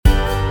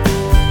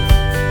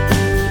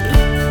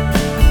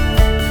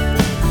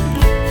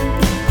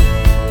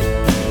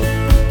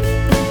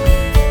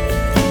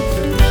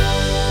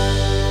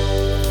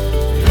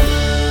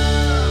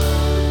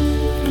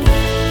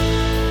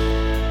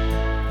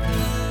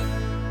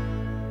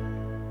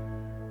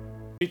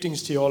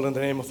Greetings to you all in the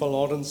name of our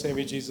Lord and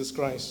Savior Jesus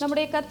Christ.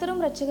 நம்முடைய கர்த்தரும்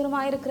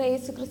இரட்சகருமாய் இருக்கிற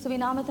இயேசு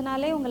கிறிஸ்துவின்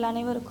நாமத்தினாலே உங்கள்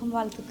அனைவருக்கும்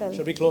வாழ்த்துக்கள்.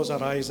 Shall we close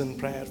our eyes in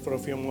prayer for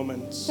a few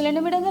moments? சில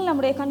நிமிடங்கள்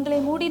நம்முடைய கண்களை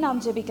மூடி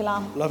நாம்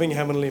ஜெபிக்கலாம். Loving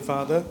Heavenly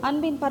Father,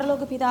 அன்பின்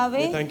பரலோக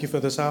பிதாவே, we thank you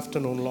for this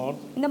afternoon, Lord.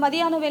 இந்த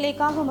மதியான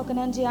வேளைக்காக உமக்கு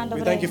நன்றி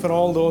ஆண்டவரே. We thank you for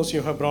all those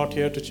you have brought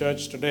here to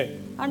church today.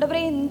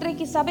 ஆண்டவரே,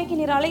 இன்றைக்கு சபைக்கு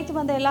நீர் அழைத்து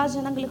வந்த எல்லா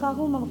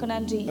ஜனங்களுக்காகவும் உமக்கு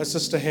நன்றி. As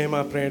Sister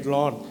Hema prayed,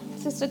 Lord,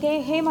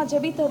 sister Hema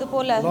ஜெபித்தது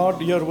போல, Lord,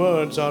 your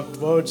words are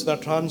words that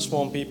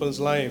transform people's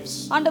lives.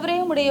 ஆண்டவரே,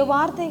 உம்முடைய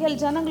வார்த்தைகள்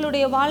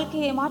ஜனங்களுடைய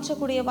வாழ்க்கையை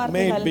மாற்றக்கூடிய May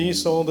வார்த்தைகள். it be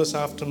so this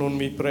afternoon,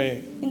 we pray.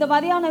 இந்த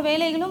மதியான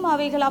வேளையிலும்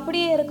அவைகள்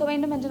அப்படியே இருக்க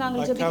வேண்டும் என்று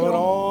நாங்கள் I cover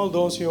ஜெபிக்கிறோம். all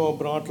those you have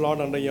brought,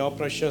 Lord, under your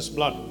precious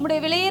blood. உம்முடைய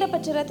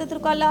விலையேறப்பெற்ற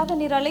இரத்தத்திற்குள்ளாக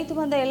நீர் அழைத்து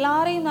வந்த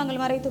எல்லாரையும்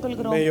நாங்கள் மறைத்துக்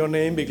கொள்கிறோம். May your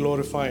name be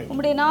glorified.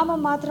 உம்முடைய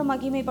நாமம் மாத்திரம் Cover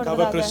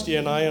மகிமைப்படுவதாக. Christy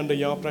and I under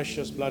your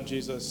precious blood,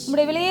 Jesus.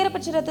 உம்முடைய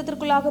விலையேறப்பெற்ற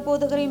இரத்தத்திற்குள்ளாக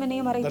போதகரையும்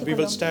என்னையும் That we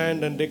will மறைத்துக் stand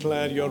and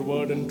declare your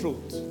word in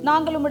truth.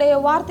 நாங்கள் உம்முடைய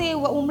வார்த்தையை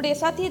உம்முடைய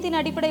சத்தியத்தின்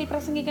அடிப்படையில்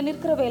பிரசங்கிக்க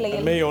நிற்கிற And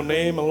வேளையில் may your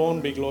name alone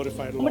be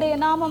glorified, Lord. உம்முடைய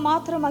நாமம்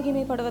மாத்திரம் In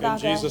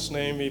மகிமைப்படுவதாக. Jesus'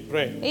 name we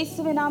pray.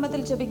 இயேசுவின்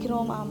நாமத்தில்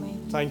ஜெபிக்கிறோம். ஆமென்.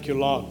 Thank you,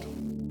 Lord.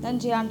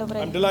 நன்றி ஆண்டவரே.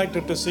 I'm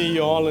delighted to see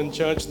you all in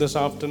church this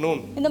afternoon.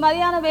 இந்த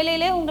மதியான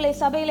வேளையிலே உங்களை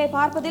சபையிலே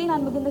பார்ப்பதில்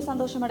நான் மிகுந்த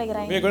சந்தோஷம்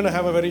அடைகிறேன். We are going to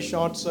have a very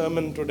short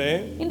sermon today,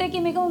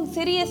 இன்றைக்கு மிகவும்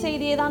சிறிய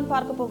செய்தியை தான்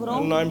பார்க்க போகிறோம்.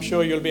 and I'm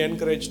sure you'll be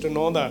encouraged to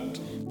know that.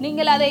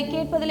 நீங்கள் அதை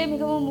கேட்பதிலே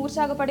மிகவும்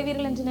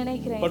உற்சாகப்படுவீர்கள் என்று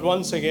நினைக்கிறேன். But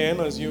once again,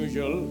 as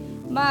usual,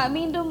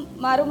 மீண்டும்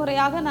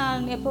மறுமுறையாக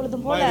நான்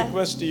எப்பொழுதும் போல my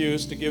request to you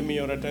is to give me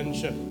your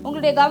attention,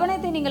 உங்களுடைய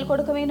கவனத்தை நீங்கள்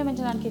கொடுக்க வேண்டும்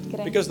என்று நான்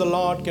கேட்கிறேன். because the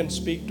Lord can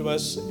speak to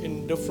us in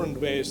different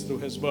ways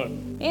through His word.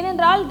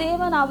 ஏனென்றால்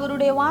தேவன்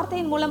அவருடைய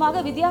வார்த்தையின்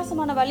மூலமாக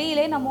வித்தியாசமான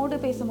வழியிலே நம்மோடு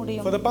பேச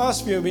முடியும். For the past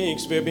few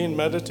weeks, we have been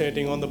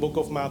meditating on the book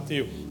of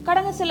Matthew.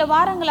 கடந்த சில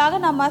வாரங்களாக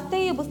நாம்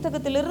மத்தேயு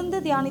புத்தகத்திலிருந்து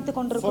தியானித்துக் For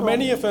கொண்டிருக்கிறோம்.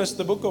 many of us,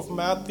 the book of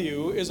Matthew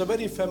is a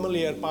very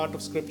familiar part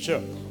of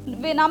Scripture.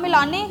 நம்மில்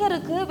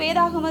அநேகருக்கு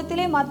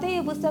வேதாகமத்திலே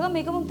மத்தேயு புத்தகம்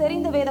மிகவும்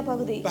தெரிந்த வேத பகுதி.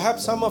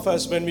 Perhaps some of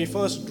us, when we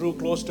first drew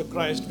close to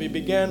Christ, we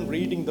began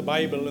reading the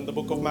Bible in the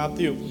book of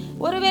Matthew.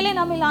 ஒருவேளை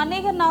நம்மில்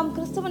அநேகர் நாம்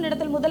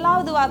கிறிஸ்துவனிடத்தில்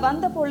முதலாவது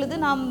வந்த பொழுது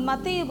நாம்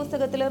மத்தேயு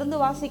புத்தகத்திலிருந்து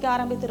வாசிக்க And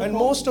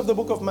ஆரம்பித்திருக்கிறோம். most of the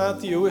book of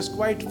Matthew is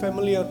quite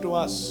familiar to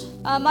us.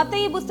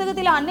 மத்தேயு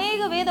புத்தகத்தில்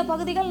அநேக வேத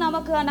பகுதிகள்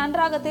நமக்கு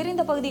நன்றாக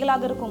தெரிந்த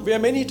பகுதிகளாக இருக்கும். We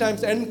are many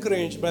times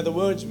encouraged by the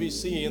words we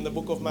see in the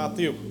book of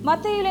Matthew.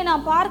 மத்தேயுவிலே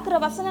நாம் பார்க்கிற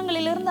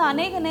வசனங்களிலிருந்து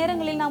அநேக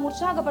நேரங்களில் நாம்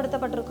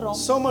உற்சாகப்படுத்தப்பட்டிருக்கிறோம்.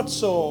 So much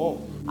so,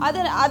 அது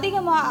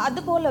அதிகமா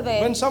அது போலவே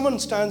when someone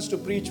stands to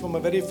preach from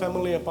a very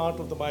familiar part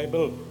of the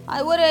Bible,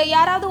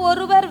 யாராவது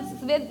ஒருவர்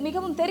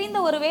மிகவும் தெரிந்த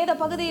ஒரு வேத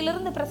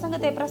பகுதியிலிருந்து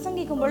பிரசங்கத்தை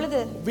பிரசங்கிக்கும் பொழுது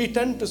we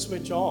tend to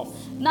switch off.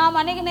 நாம்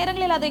அநேக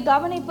நேரங்களில் அதை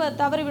கவனிப்ப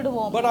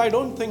தவறிவிடுவோம். But I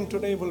don't think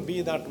today will be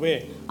that way.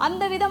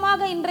 அந்த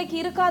விதமாக இன்றைக்கு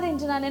இருக்காது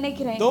என்று நான்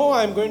நினைக்கிறேன். Though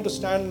I am going to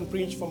stand and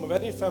preach from a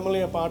very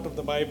familiar part of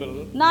the Bible,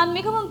 நான்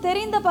மிகவும்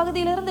தெரிந்த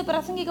பகுதியிலிருந்து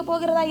பிரசங்கிக்க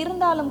போகிறதா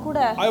இருந்தாலும் கூட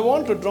I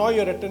want to draw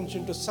your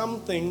attention to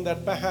something that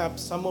perhaps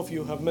some of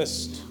you have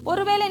missed.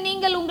 ஒருவேளை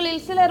நீங்கள்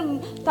உங்களில் சிலர்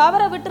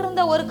தவற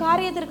விட்டிருந்த ஒரு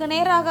காரியத்திற்கு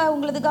நேராக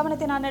உங்களது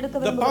கவனத்தை நான் எடுக்க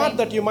The part விரும்புகிறேன்.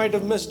 that you might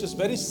have missed is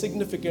very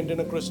significant in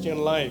a Christian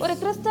life. ஒரு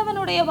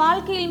கிறிஸ்தவனுடைய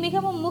வாழ்க்கையில்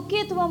மிகவும்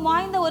முக்கியத்துவம்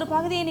வாய்ந்த ஒரு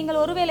பகுதியை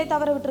நீங்கள் ஒருவேளை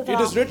தவற It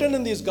விட்டிருக்கலாம். is written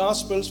in these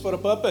Gospels for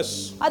a purpose.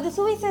 அது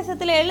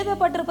சுவிசேஷத்தில்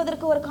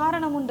எழுதப்பட்டிருப்பதற்கு ஒரு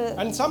காரணம் உண்டு.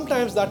 And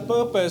sometimes that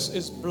purpose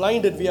is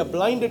blinded. We are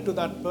blinded to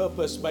that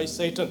purpose by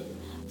Satan.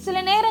 சில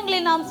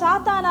நேரங்களில் நாம்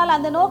சாத்தானால்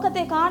அந்த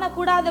நோக்கத்தை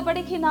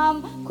காணக்கூடாதபடிக்கு நாம்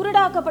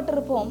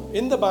குருடாக்கப்பட்டிருப்போம்.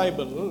 In the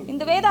Bible,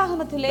 இந்த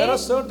வேதாகமத்திலே there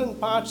are certain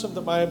parts of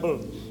the Bible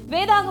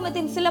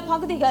வேதாகமத்தின் சில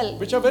பகுதிகள்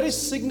which are very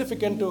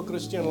significant to a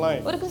Christian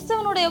life. ஒரு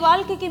கிறிஸ்தவனுடைய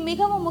வாழ்க்கைக்கு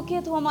மிகவும்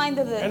முக்கியத்துவம்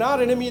வாய்ந்தது. And our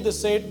enemy, the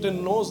Satan,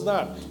 knows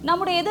that.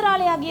 நம்முடைய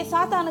எதிராளியாகிய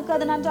சாத்தானுக்கு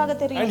அது நன்றாக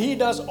தெரியும். And he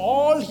does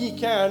all he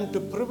can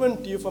to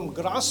prevent you from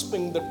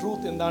grasping the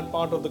truth in that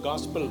part of the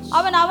Gospels.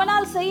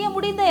 அவனால் செய்ய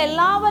முடிந்த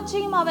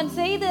எல்லாவற்றையும் அவன்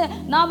செய்து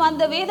நாம்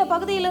அந்த வேத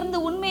பகுதியிலிருந்து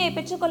உண்மையை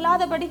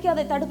பெற்றுக்கொள்ளாதபடிக்கு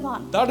அதை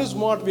தடுப்பான். That is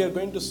what we are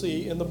going to see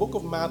in the book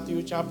of Matthew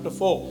chapter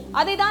 4.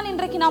 அதைதான்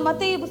இன்றைக்கு நாம்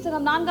மத்தேயு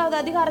புத்தகம் 4வது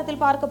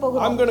அதிகாரத்தில் பார்க்க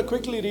போகிறோம். I'm going to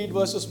quickly read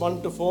verses 1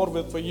 to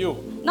 4 for you.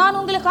 நான்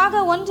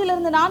உங்களுக்காக 1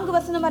 4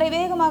 வசனம் வரை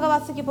வேகமாக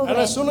வாசிக்க And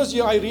போகிறேன். as soon as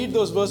I read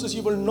those verses,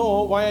 you will know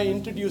why I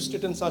introduced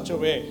it in such a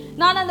way.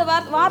 நான் அந்த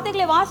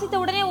வார்த்தைகளை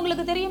வாசித்த உடனே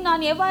உங்களுக்கு தெரியும்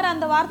நான் எவ்வாறு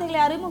அந்த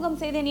வார்த்தைகளை அறிமுகம்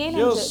செய்தேன் ஏன்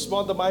என்று. Here's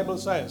what the Bible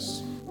says.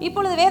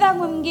 இப்பொழுது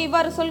வேதாகமம் இங்கே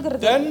இவ்வாறு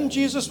சொல்கிறது. Then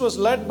Jesus was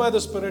led by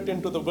the Spirit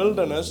into the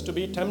wilderness to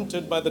be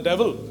tempted by the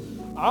devil.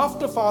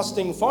 After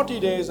fasting 40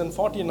 days and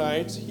 40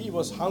 nights, he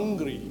was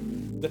hungry.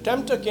 The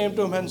tempter came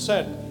to him and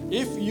said,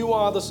 "If you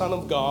are the Son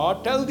of God,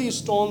 tell these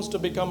stones to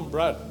become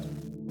bread."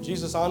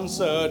 Jesus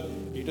answered,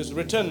 "It is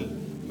written,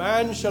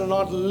 man shall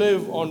not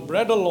live on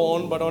bread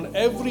alone, but on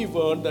every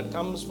word that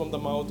comes from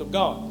the mouth of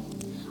God."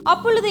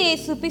 அப்பொழுது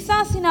இயேசு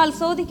பிசாசினால்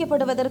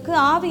சோதிக்கப்படுவதற்கு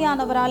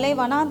ஆவியானவராலே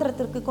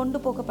வனாந்திரத்திற்கு கொண்டு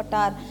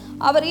போகப்பட்டார்.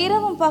 அவர்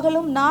இரவும்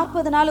பகலும்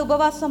 40 நாள்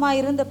உபவாசமாய்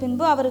இருந்த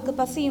பின்பு அவருக்கு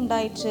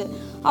பசியுண்டாயிற்று.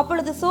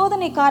 அப்பொழுது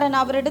சோதனைக்காரன்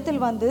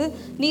அவரிடத்தில் வந்து,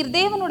 நீர்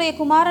தேவனுடைய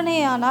குமாரனே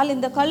ஆனால்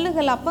இந்த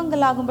கல்லுகள்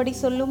அப்பங்களாகும்படி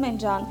சொல்லும்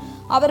என்றான்.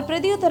 அவர்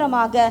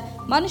பிரதியுத்தரமாக,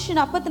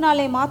 மனுஷன்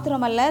அப்பத்தினாலே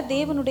மாத்திரமல்ல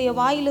தேவனுடைய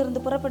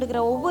வாயிலிருந்து புறப்படுகிற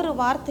ஒவ்வொரு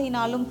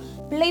வார்த்தையினாலும்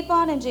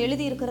பிழைப்பான் என்று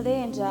எழுதியிருக்கிறதே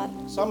என்றார்.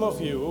 Some of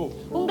you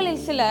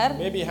உங்களில் சிலர்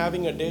may be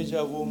having a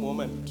deja vu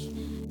moment.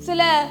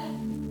 சில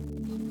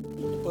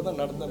இப்போதான்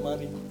நடந்த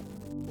மாதிரி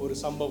ஒரு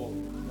சம்பவம்,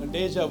 a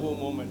deja vu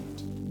moment.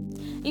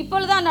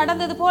 இப்பொழுதுதான்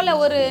நடந்தது போல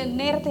ஒரு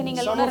நேரத்தை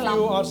நீங்கள் Some of உணரலாம்.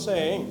 you are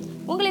saying,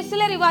 உங்களில்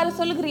சிலர் இவ்வாறு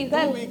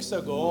சொல்லுகிறீர்கள், 2 weeks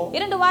ago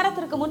 2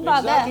 வாரத்திற்கு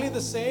முன்பாக exactly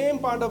the same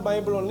part of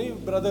Bible only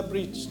brother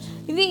preached.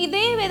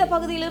 இதே வேத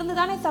பகுதியிலிருந்து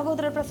தானே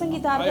சகோதரர் I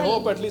பிரசங்கித்தார்கள்.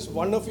 hope at least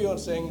one of you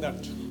are saying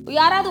that.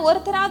 யாராவது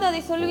ஒருத்தராவது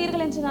அதை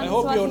சொல்வீர்கள் என்று I நான்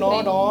hope you have not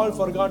விசுவாசிக்கிறேன். all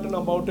forgotten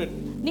about it.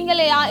 நீங்கள்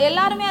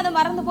எல்லாருமே அதை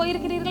மறந்து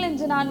போயிருக்கிறீர்கள்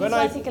என்று நான் When I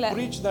விசுவாசிக்கல.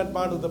 preached that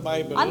part of the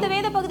Bible, அந்த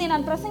வேத பகுதியை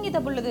நான் பிரசங்கித்த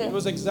பொழுது it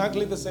was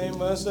exactly the same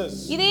verses.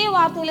 இதே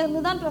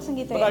வார்த்தையிலிருந்து தான் But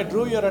பிரசங்கித்தேன். I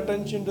drew your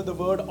attention to the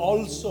word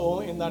also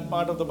in that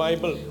part of the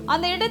Bible.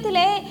 அந்த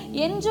இடத்திலே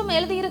என்றும்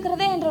எழுதி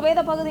இருக்கிறதே என்ற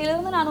வேத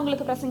பகுதியிலிருந்து நான்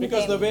உங்களுக்கு Because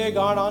பிரசங்கித்தேன். the way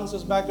God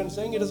answers back and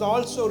saying it is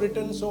also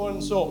written so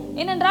and so.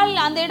 ஏனென்றால்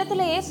அந்த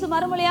இடத்திலே இயேசு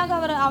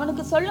மறுமொழியாக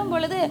அவனுக்கு சொல்லும்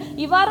பொழுது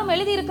இவ்வாறும்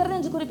எழுதி இருக்கிறது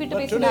என்று குறிப்பிட்டு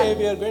But பேசினார். today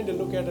we are going to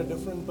look at a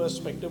different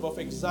perspective of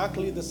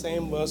exactly the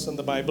same verse in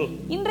the Bible.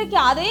 இன்றைக்கு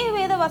அதே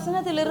வேத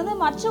வசனத்திலிருந்து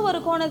மற்ற ஒரு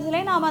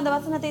கோணத்திலே நாம் அந்த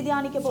வசனத்தை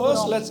தியானிக்க First,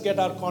 போகிறோம். let's get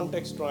our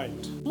context right.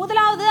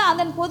 முதலாவது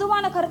அதன்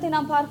பொதுவான கருத்தை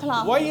நாம்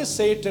பார்க்கலாம். Why is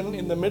Satan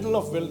in the middle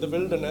of the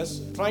wilderness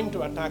trying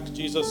to attack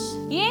Jesus?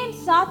 ஏன்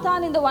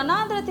சாத்தான் இந்த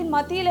வனாந்திரத்தின்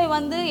மத்தியிலே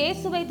வந்து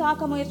இயேசுவை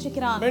தாக்க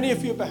முயற்சிக்கிறான்? Many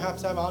of you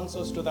perhaps have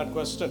answers to that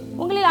question.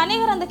 உங்களில்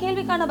அநேகர் அந்த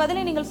கேள்விக்கான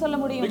பதிலை நீங்கள் சொல்ல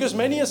முடியும். Because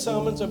many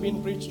sermons have been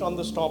preached on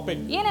this topic.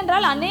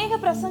 ஏனென்றால் அநேக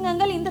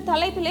பிரசங்கங்கள் இந்த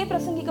தலைப்பிலே Just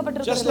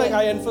பிரசங்கிக்கப்பட்டிருக்கிறது. like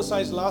I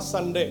emphasized last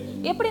Sunday,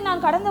 எப்படி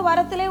நான் கடந்த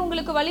வாரத்திலே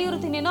உங்களுக்கு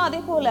வலியுறுத்தினேனோ அதே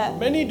போல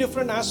many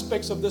different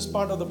aspects of this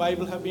part of the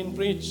Bible have been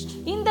preached.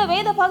 இந்த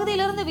வேத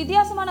பகுதியிலிருந்து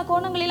வித்தியாசமான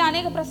கோணங்களில்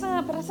அநேக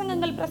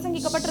பிரசங்கங்கள்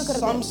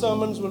பிரசங்கிக்கப்பட்டிருக்கிறது. Some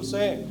sermons will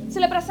say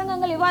சில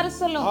பிரசங்கங்கள் இவ்வாறு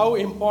சொல்லும், how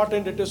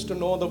important it is to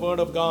know the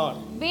word of God.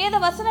 வேத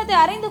வசனத்தை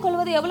அறிந்து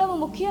கொள்வது எவ்வளவு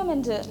முக்கியம்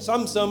என்று.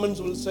 Some sermons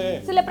will say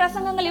சில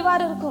பிரசங்கங்கள்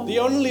இவ்வாறு இருக்கும்,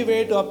 the only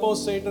way to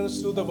oppose Satan is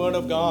through the word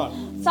of God.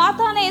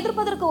 சாத்தானை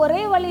எதிர்ப்பதற்கு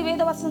ஒரே வழி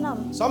வேத வசனம்.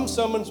 Some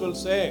sermons will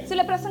say,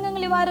 சில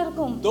பிரசங்கங்கள் இவ்வாறு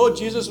இருக்கும், though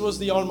Jesus was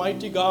the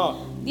almighty God,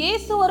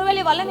 இயேசு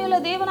ஒருவேளை வல்லமையுள்ள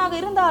தேவனாக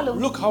இருந்தாலும்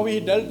look how he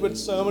dealt with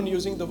sermon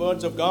using the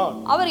words of God.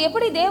 அவர்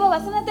எப்படி தேவ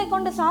வசனத்தை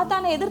கொண்டு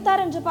சாத்தானை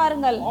எதிர்த்தார் என்று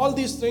பாருங்கள். All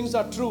these things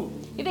are true.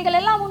 இவைகள்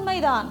எல்லாம்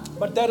உண்மைதான்.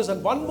 But there is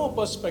one more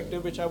perspective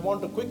which I want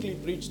to quickly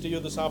preach to you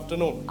this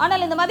afternoon.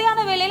 ஆனால் இந்த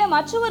மத்தியான வேளையில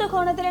மற்றொரு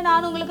கோணத்திலே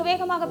நான் உங்களுக்கு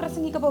வேகமாக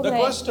பிரசங்கிக்க The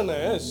போகிறேன். question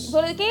is,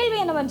 ஒரு கேள்வி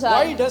என்னவென்றால்,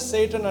 why does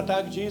Satan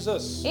attack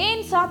Jesus?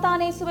 ஏன்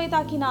சாத்தான் இயேசுவை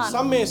தாக்கினான்?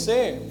 Some may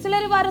say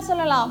சிலர் இவ்வாறு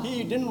சொல்லலாம், he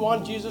didn't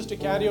want Jesus to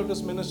carry out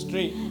his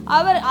ministry.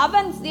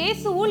 அவன்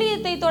இயேசு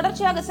ஊழியத்தை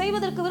தொடர்ச்சியாக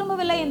செய்வதற்கு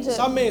விரும்பவில்லை என்று.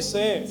 Some may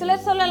say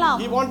சிலர் சொல்லலாம்,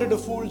 he wanted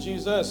to fool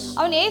Jesus.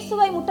 அவன்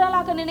இயேசுவை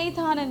முட்டாளாக்க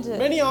நினைத்தான் என்று.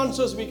 Many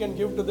answers we can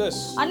give to this.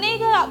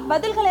 அநேக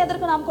பதில்களை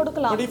அதற்கு நாம்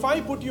கொடுக்கலாம். But if I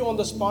put you on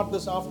the spot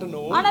this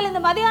afternoon ஆனால் இந்த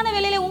மத்தியான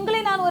வேளையிலே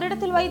உங்களை நான் ஒரு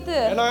இடத்தில் வைத்து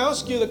and I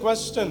ask you the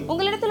question,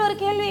 உங்களிடத்தில் ஒரு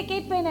கேள்வியை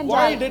கேட்பேன் why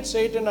என்றால், did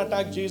Satan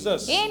attack Jesus?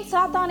 ஏன்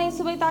சாத்தான்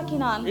இயேசுவை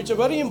தாக்கினான்? It's a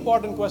very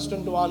important question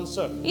to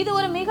answer. இது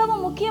ஒரு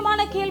மிகவும் முக்கியமான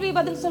கேள்வி.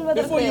 பதில் Before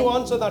சொல்வதற்கு you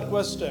answer that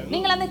question,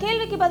 நீங்கள் அந்த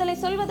கேள்விக்கு பதிலை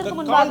the சொல்வதற்கு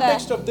முன்பாக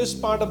context of this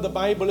part of the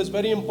Bible is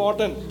very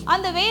important.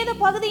 அந்த வேத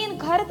பகுதியின்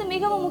கருத்து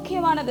மிகவும்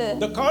முக்கியமானது.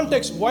 The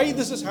context why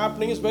this is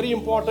happening is very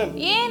important.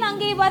 ஏன்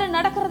அங்கே இவ்வாறு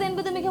நடக்கிறது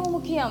என்பது மிகவும்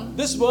முக்கியம்.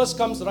 This verse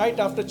comes right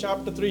after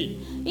chapter 3.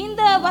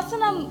 இந்த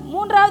வசனம்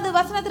 3வது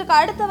வசனத்திற்கு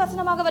அடுத்த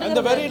வசனமாக And the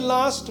வருகிறது. very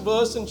last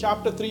verse in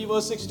chapter 3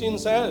 verse 16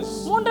 says,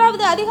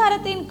 3வது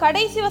அதிகாரத்தின்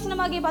கடைசி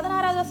வசனமாகிய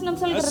 16வது வசனம்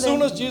as சொல்கிறது,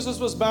 soon as Jesus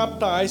was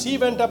baptized, he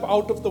went up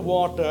out of the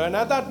water, and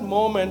at that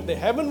moment the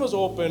heaven was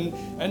opened,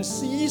 and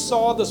he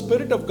saw the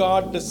Spirit of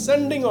God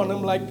descending on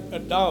him like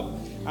a dove,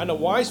 and a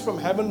voice from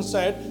heaven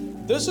said,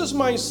 this is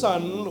my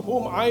son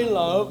whom I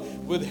love,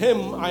 with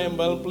him I am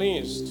well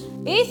pleased.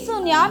 இயேசு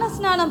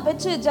ஞானஸ்நானம்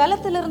பெற்று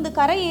ஜலத்திலிருந்து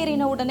கரை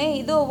ஏறின உடனே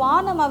இதோ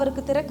வானம்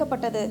அவருக்கு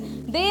திறக்கப்பட்டது.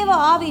 தேவ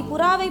ஆவி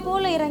புறாவை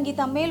போல இறங்கி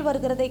தம்மேல்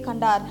வருகிறதை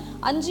கண்டார்.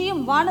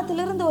 அன்றியும்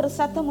வானத்திலிருந்து ஒரு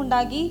சத்தம்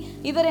உண்டாகி,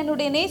 இவர்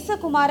என்னுடைய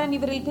நேசகுமாரன்,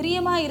 இவரில்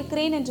பிரியமாய்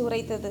இருக்கிறேன் என்று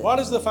உரைத்தது.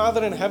 What is the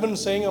Father in heaven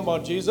saying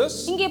about Jesus?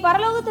 இங்கே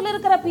பரலோகத்தில்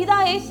இருக்கிற பிதா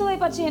இயேசுவை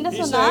பற்றி என்ன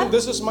He's சொன்னார்? saying,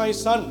 this is my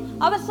son.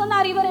 அவர்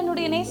சொன்னார், இவர்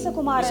என்னுடைய He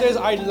நேசகுமாரன், says,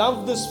 I love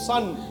this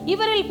son.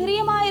 இவரில்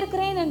பிரியமாய்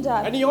இருக்கிறேன்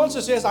என்றார். And he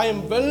also says, I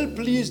am well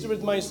pleased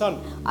with my son.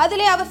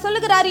 அதிலே அவர்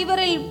சொல்லுகிறார், இவரில்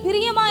இவரில்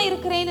பிரியமாய்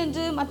இருக்கிறேன்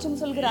என்று மற்றும்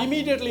சொல்கிறார்.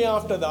 Immediately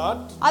after that,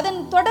 அதன்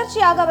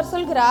தொடர்ச்சியாக அவர்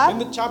சொல்கிறார், in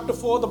the chapter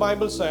 4 the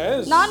Bible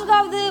says,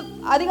 4வது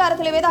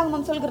அதிகாரத்திலே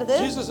வேதாகமம் சொல்கிறது,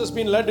 Jesus has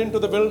been led into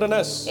the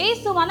wilderness.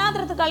 இயேசு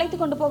வனாந்திரத்துக்கு அழைத்து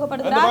கொண்டு And the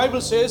போகப்படுகிறார்.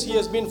 Bible says he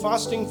has been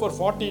fasting for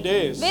 40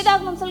 days.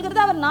 வேதாகமம் சொல்கிறது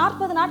அவர்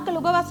 40 நாட்கள்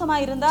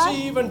உபவாசமாய் இருந்தார்.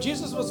 See, when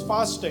Jesus was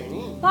fasting,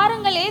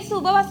 பாருங்கள், இயேசு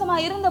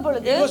உபவாசமாய் இருந்த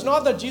பொழுது it was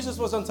not that Jesus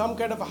was on some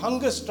kind of a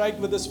hunger strike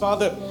with his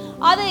father.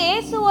 அது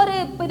இயேசு ஒரு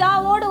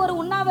பிதாவோடு ஒரு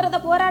உண்ணாவிரத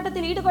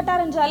போராட்டத்தில்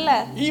ஈடுபட்டார் என்று அல்ல.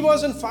 He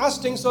wasn't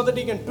fasting so that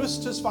he can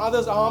twist his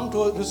father's arm to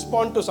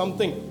respond to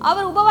something.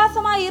 அவர்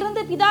உபவாசமாய்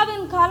இருந்து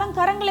பிதாவின்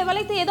கரங்களை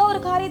வளைத்து ஏதோ ஒரு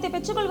காரியத்தை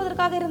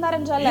பெற்றுக்கொள்வதற்காக இருந்தார்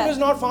என்று அல்ல. He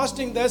was not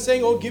fasting there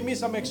saying, oh, give me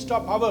some extra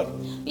power.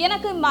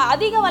 எனக்கு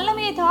அதிக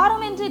வல்லமையை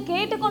தாரும் என்று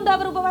கேட்டுக்கொண்டு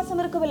அவர்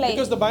உபவாசம் இருக்கவில்லை.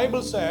 Because the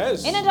Bible says,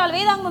 ஏனென்றால்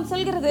வேதாகமம்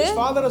சொல்கிறது, his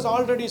father has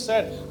already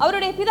said,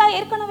 அவருடைய பிதா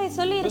ஏற்கனவே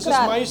சொல்லி this is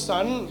இருக்கிறார், my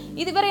son.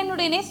 இதுவரை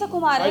என்னுடைய I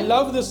நேசகுமாரன்,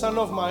 love this son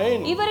of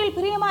mine. இவரில்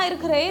பிரியமா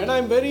இருக்கிறேன், And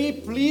I am very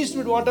pleased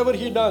with whatever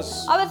he does.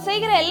 அவர்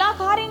செய்கிற எல்லா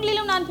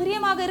காரியங்களிலும் நான்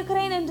பிரியமாக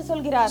இருக்கிறேன் என்று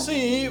சொல்கிறார்.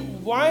 See,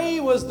 why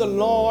was the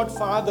Lord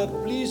Father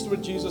pleased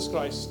with Jesus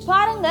Christ?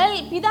 பாருங்கள்,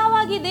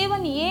 பிதாவாகிய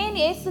தேவன் ஏன்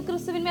இயேசு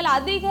கிறிஸ்துவின் மேல்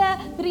அதிக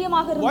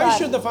பிரியமாக Why இருந்தார்?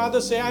 should the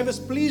father say, I was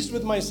pleased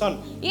with my son?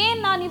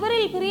 ஏன் நான்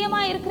இவரில்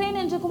பிரியமா இருக்கிறேன்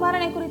என்று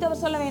குமாரனை குறித்து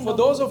அவர் சொல்ல For வேண்டும்?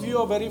 those of you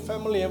who are very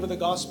familiar with the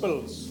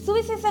Gospels,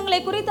 சுவிசேஷங்களை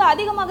குறித்து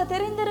அதிகமாக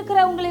தெரிந்திருக்கிற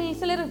உங்களில்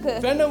சிலருக்கு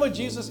whenever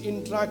Jesus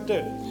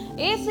interacted,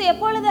 இயேசு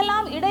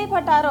எப்பொழுதெல்லாம்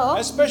இடைப்பட்டாரோ,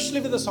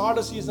 especially with the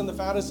Sadducees and the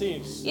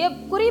Pharisees,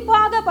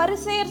 குறிப்பாக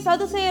பரிசேயர்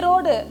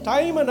சதுசேயரோடு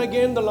time and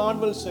again the Lord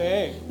will say,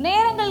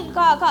 நேரங்கள்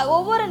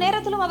ஒவ்வொரு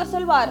நேரத்திலும் அவர்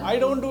சொல்வார், I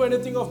don't do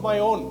anything of my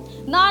own.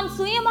 நான்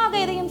சுயமாக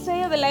எதையும்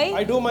செய்யவில்லை,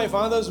 I do my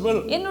Father's will.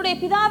 என்னுடைய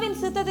பிதாவின்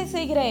சித்தத்தை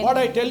செய்கிறேன். What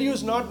I tell you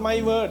is not my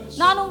words.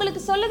 நான்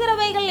உங்களுக்கு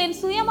சொல்லுகிறவைகள் என்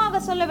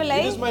சுயமாக சொல்லவில்லை,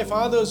 It is my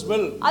Father's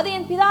will. அது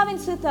என்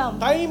பிதாவின் சித்தம்.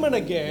 Time and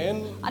again,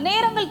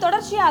 நேரங்கள்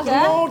தொடர்ச்சியாக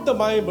throughout the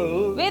Bible,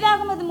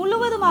 வேதாகமம் you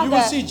முழுவதுமாக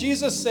will see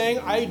Jesus saying,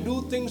 I do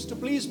things to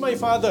please my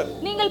Father.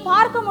 நீங்கள்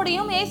பார்க்க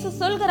முடியும், இயேசு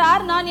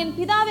சொல்கிறார், நான் என்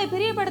பிதாவை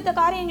பிரியப்படுத்த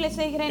காரியங்களை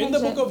செய்கிறேன் In the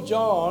என்று. book of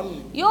John,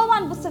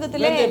 யோவான்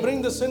புத்தகத்திலே when they bring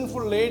the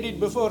sinful lady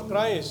before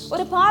Christ,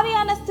 ஒரு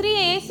பாவியான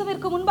ஸ்திரீயை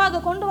இயேசுவிற்கு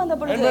முன்பாக கொண்டு வந்த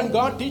and பொழுது, when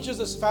God teaches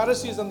the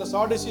Pharisees and the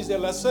Sadducees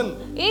a lesson,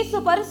 இயேசு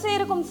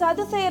பரிசேயருக்கும்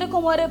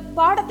சதுசேயருக்கும் ஒரு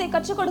பாடத்தை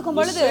கற்றுக் கொடுக்கும்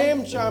the பொழுது,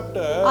 same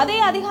chapter, அதே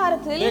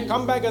அதிகாரத்தில் they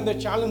come back and they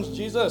challenge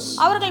Jesus.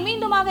 அவர்கள்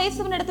மீண்டுமாக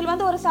இயேசுவினிடத்தில்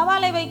வந்து ஒரு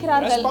சவாலை As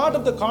வைக்கிறார்கள். part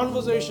of the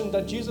conversation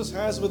that Jesus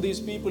has with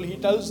these people, he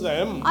tells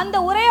them, அந்த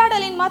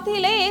உரையாடலின்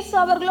மத்தியிலே இயேசு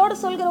அவர்களோடு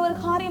சொல்கிற ஒரு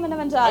காரியம் I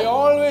என்னவென்றால்,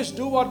 always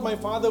do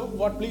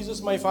what pleases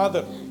my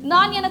Father.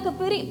 நான் எனக்கு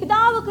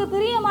பிதாவுக்கு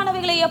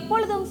பிரியமானவைகளை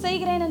எப்பொழுதும்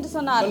செய்கிறேன் என்று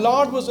சொன்னார். The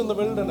Lord was in the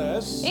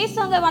wilderness, இயேசு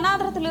அங்க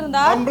வனாந்திரத்தில்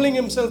இருந்தார். humbling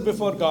himself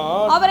before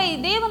God, அவரை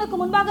தேவனுக்கு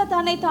முன்பாக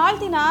தன்னை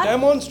தாழ்த்தினார்.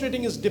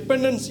 demonstrating his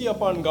dependency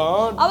upon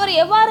God. அவர்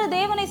எவ்வாறு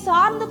தேவனை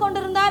சார்ந்து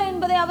கொண்டிருந்தார்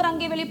என்பதை அவர் அங்கே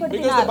Because the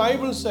வெளிப்படுத்தினார்.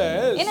 Bible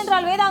says,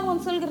 ஏனென்றால்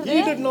வேதாகமம் சொல்கிறது,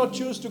 he did not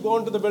choose to go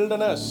into the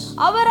wilderness.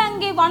 அவர்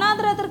அங்கே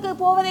வனாந்திரத்திற்கு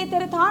போவதை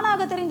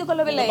தானாக தெரிந்து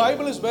கொள்ளவில்லை. The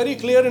Bible is very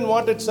clear in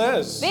what it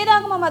says.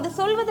 வேதாகமம் அது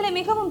சொல்வதிலே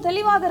மிகவும்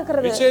தெளிவாக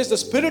இருக்கிறது. It says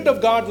the Spirit of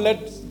God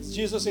led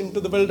Jesus into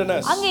the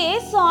wilderness. அங்கே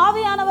இயேசு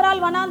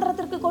ஆவியானவரால்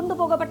வனாந்திரத்திற்கு கொண்டு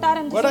போகப்பட்டார்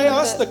என்று But I சொல்கிறது.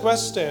 asked the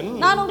question,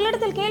 நான்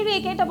உங்களிடத்தில் கேள்வியை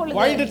கேட்ட பொழுது,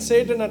 why did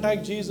Satan attack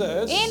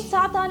Jesus? ஏன்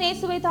சாத்தான்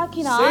இயேசுவை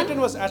தாக்கினான்? Satan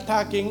was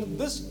attacking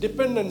this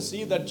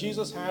dependency that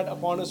Jesus had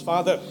upon his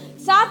Father.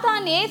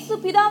 சாத்தான் இயேசு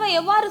பிதாவை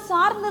எவ்வாறு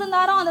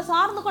சார்ந்திருந்தாரோ அந்த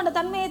சார்ந்து கொண்ட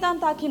தன்மையை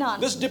தான் தாக்கினான்.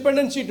 This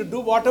dependency to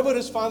do whatever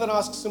his Father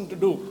asks him to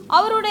do.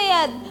 அவருடைய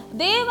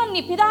தேவன்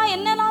பிதா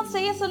என்னெல்லாம்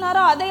செய்ய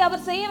சொன்னாரோ அதை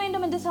அவர் செய்ய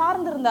வேண்டும் என்று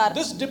சார்ந்திருந்தார்.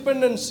 This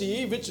dependency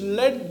which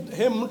led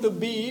him to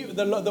be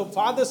the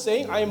Father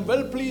saying, I am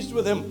well pleased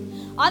with him.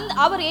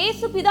 அவர்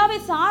இயேசு பிதாவை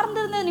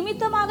சார்ந்திருந்த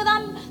நிமித்தமாக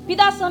தான்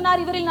பிதா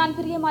சொன்னார், இவரில் நான்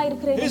பிரியமாய்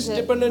இருக்கிறேன் His என்று.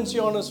 dependency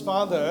on his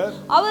Father,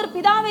 அவர்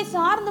பிதாவை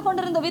சார்ந்து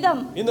கொண்டிருந்த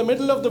விதம், in the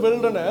middle of the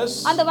wilderness,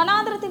 அந்த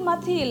வனாந்திரத்தின்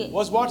மத்தியில்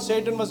was what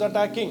Satan was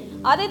attacking.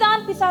 அதை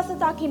தான் பிசாசு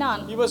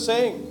தாக்கினான். He was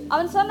saying,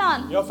 அவன்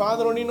சொன்னான், your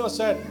father only knows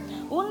said,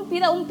 உன்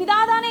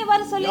பிதாதானே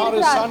இவ்வாறு சொல்லி you are his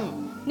இருக்கிறார், son.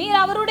 நீர்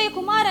அவருடைய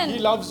குமாரன்,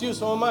 He loves you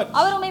so much.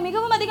 அவர் உம்மை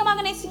மிகவும்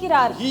அதிகமாக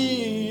நேசிக்கிறார்,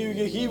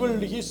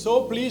 He's so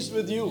pleased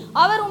with you.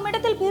 அவர்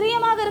உம்மிடத்தில்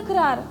பிரியமாக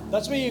இருக்கிறார்.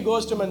 That's why he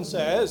goes to him and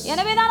says,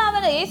 எனவேதான்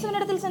அவர்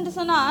இயேசுவினிடத்தில் சென்று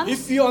சொன்னான்,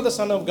 if you are the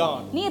son of God.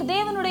 நீர்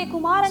தேவனுடைய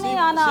குமாரனே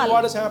See ஆனால்.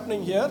 what is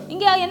happening here?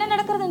 இங்கே என்ன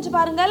நடக்கிறது என்று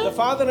பாருங்கள். The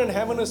Father in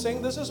heaven is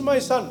saying, this is my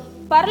son.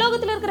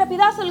 பரலோகத்தில் இருக்கிற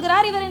பிதா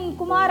சொல்கிறார், இவரின்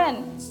குமாரன்.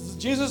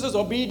 Jesus is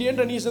obedient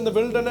and he's in the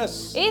wilderness.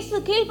 இயேசு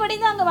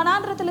கீழ்ப்படிந்து அங்க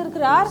வனாந்திரத்தில்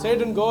இருக்கிறார்.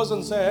 Satan goes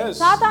and says,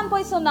 சாத்தான்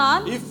போய்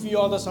சொன்னான், if you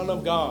are the son of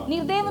God.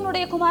 நீர்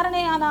தேவனுடைய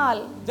குமாரனே ஆனால்.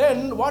 Then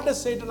what does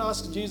Satan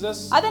ask Jesus?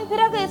 அதன்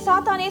பிறகு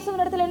சாத்தான்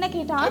இயேசுவினிடத்தில் என்ன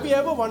கேட்டான்? Have you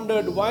ever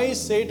wondered why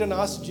Satan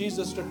asked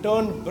Jesus to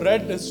turn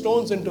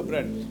stones into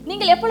bread?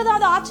 நீங்கள்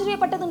எப்பொழுதாவது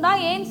ஆச்சரியப்பட்டதுண்டா,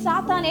 ஏன்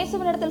சாத்தான்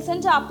இயேசுவினிடத்தில்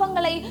சென்று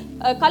அப்பங்களை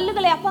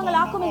கல்லுகளை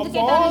அப்பங்களாக்கும் என்று Of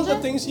கேட்டான் all என்று?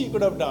 the things he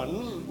could have done,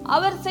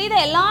 அவர் செய்த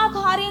எல்லா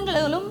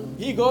காரியங்களிலும்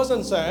he goes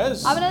and says,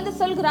 அவர் வந்து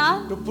சொல்கிறான்,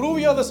 to prove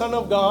you are the son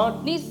of God,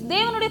 நீ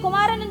தேவனுடைய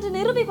குமாரன் என்று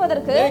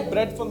நிரூபிப்பதற்கு make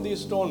bread from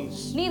these stones.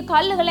 நீர்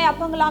கல்லுகளை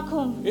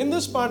அப்பங்களாக்கும். In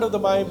this part of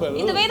the Bible,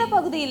 இந்த வேத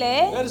பகுதியிலே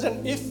there is an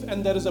if and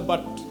there is a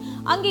but.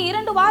 அங்கே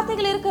இரண்டு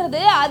வார்த்தைகள்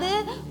இருக்கிறது. அது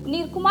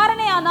நீர்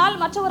குமாரனே ஆனால்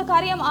மற்ற ஒரு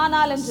காரியம்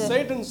ஆனால் என்று.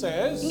 Satan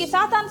says, இங்கே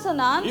சாத்தான்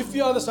சொன்னான், if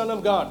you are the son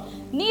of God.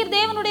 நீர்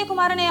தேவனுடைய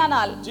குமாரனே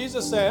ஆனால்.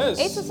 Jesus says,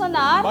 இயேசு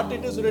சொன்னார், but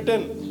it is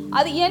written.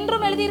 அது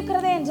என்றும் எழுதி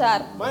இருக்கிறதே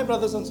என்றார். My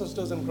brothers and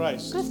sisters in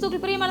Christ,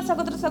 கிறிஸ்துவுக்குள் பிரியமான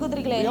சகோதர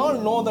சகோதரிகளே, we all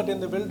know that in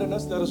the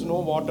wilderness there is no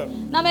water.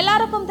 நாம்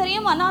எல்லாருக்கும்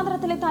தெரியும்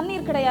வனாந்திரத்திலே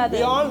தண்ணீர் கிடையாது.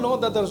 We all know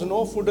that there is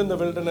no food in the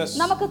wilderness.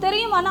 நமக்கு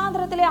தெரியும்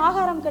வனாந்திரத்திலே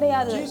ஆகாரம்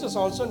கிடையாது. Jesus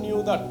also knew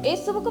that.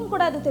 இயேசுவுக்கும்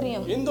கூட அது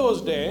தெரியும். In those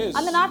days,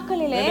 அந்த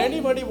நாட்களிலே when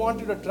anybody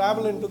wanted to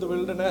travel into the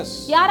wilderness,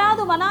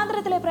 யாராவது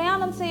வனாந்திரத்திலே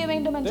பிரயாணம் செய்ய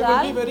வேண்டும் they will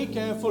என்றால் be very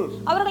careful.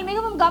 அவர்கள்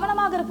மிகவும்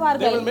கவனமாக They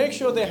இருப்பார்கள். will make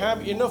sure they have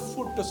enough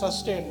food to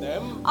sustain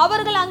them.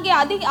 அவர்கள் அங்கே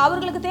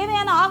அவர்களுக்கு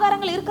தேவையான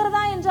ஆகாரங்கள்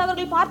இருக்கிறதா என்று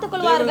அவர்கள் பார்த்துக் They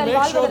will கொள்வார்கள்.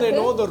 make sure they வாழ்வதற்கு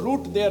know the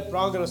route they are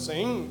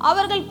progressing.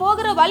 அவர்கள்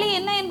போகிற வழி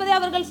என்ன என்பதை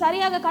அவர்கள்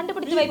சரியாக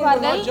கண்டுபிடித்து People will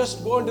வைப்பார்கள். not just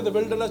go into the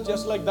wilderness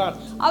just like that.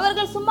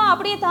 அவர்கள் சும்மா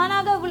அப்படியே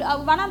தானாக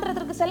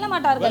வனாந்திரத்திற்கு செல்ல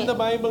மாட்டார்கள். When the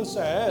Bible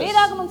says,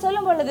 வேதாகமம்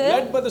சொல்லும் பொழுது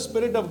led by the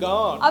Spirit of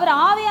God, அவர்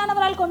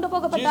ஆவியானவரால் கொண்டு Jesus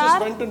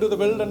போகப்பட்டார். went into the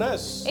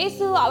wilderness.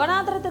 இயேசு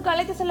வனாந்திரத்திற்கு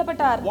அழைத்து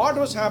செல்லப்பட்டார். What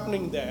was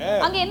happening there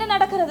அங்கே என்ன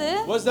நடக்கிறது?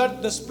 was that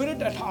the Spirit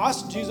had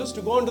asked Jesus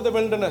to go into the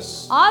wilderness.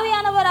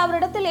 ஆவியானவர்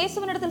அவரிடத்தில்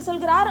இயேசுவினிடத்தில்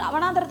சொல்கிறார்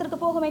வனாந்திரத்திற்கு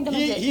போக வேண்டும்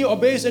என்று. He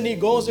obeys and he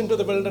goes into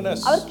the wilderness.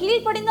 அவர்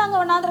கீழ்ப்படிந்து அங்க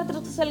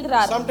வனாந்திரத்திற்கு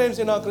செல்கிறார். Sometimes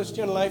in our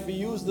Christian life we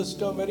use this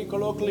term very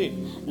colloquially.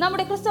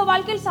 நம்முடைய கிறிஸ்தவ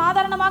வாழ்க்கையில்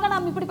சாதாரணமாக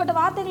நாம் இப்படிப்பட்ட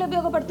வார்த்தைகளை We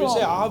உபயோகப்படுத்துவோம்.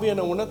 say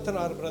ஆவியன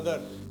உணர்த்தினார் brother.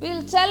 We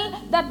will tell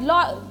that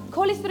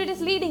Holy Spirit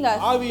is leading us.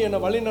 ஆவியன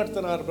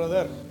வழிநடத்தினார்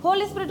brother.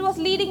 Holy Spirit was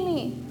leading me.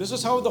 This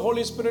is how the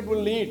Holy Spirit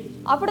will lead.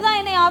 அப்படிதான்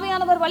என்னை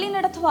ஆவியானவர் வழி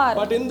நடத்துவார்.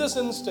 But in this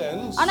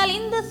instance, ஆனால்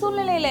இந்த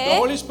சூழ்நிலையிலே the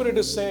Holy Spirit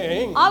is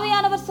saying,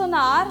 ஆவியானவர்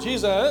சொன்னார்,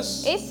 Jesus,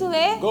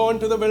 இயேசுவே go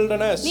into the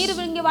wilderness. நீர்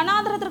இங்கே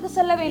வனாந்திரத்திற்கு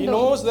செல்ல He வேண்டும்.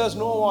 knows there's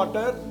no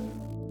water.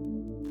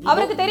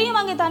 அவருக்கு தெரியும்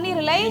அங்கே தண்ணீர்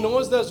இல்லை. He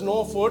knows there's no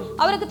food.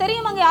 அவருக்கு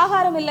தெரியும் அங்கே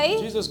ஆகாரம் இல்லை.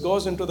 Jesus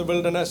goes into the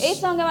wilderness.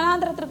 இயேசு அங்கே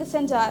வனாந்திரத்திற்கு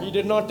சென்றார். He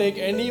did not take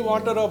any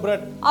water or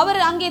bread. அவர்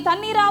அங்கே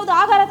தண்ணீராவது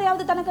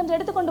ஆகாரத்தையாவது தனக்கென்று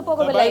எடுத்துக்கொண்டு The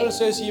போகவில்லை. Bible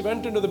says he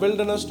went into the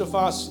wilderness to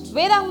fast.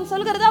 வேதாகமம்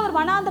சொல்கிறது அவர்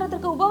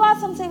வனாந்திரத்திற்கு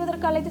உபவாசம்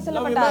செய்வதற்கு அழைத்து Now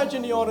செல்லப்பட்டார்.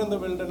 imagine you are in the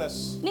wilderness.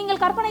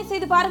 நீங்கள் கற்பனை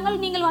செய்து பாருங்கள்,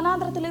 நீங்கள்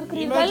வனாந்திரத்தில்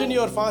இருக்கிறீர்கள். Imagine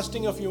you are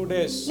fasting a few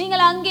days.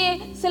 நீங்கள் அங்கே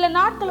சில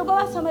நாட்கள்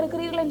உபவாசம்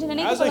இருக்கிறீர்கள் என்று As a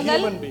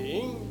நினைத்துக்கொள்ளுங்கள். human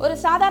being, ஒரு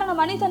சாதாரண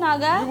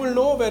மனிதனாக you will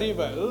know very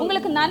well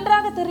உங்களுக்கு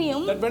நன்றாக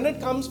தெரியும் that when it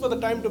comes for the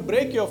time to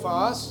break your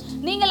fast,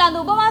 நீங்கள் அந்த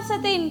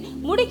உபவாசத்தை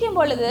முடிக்கும்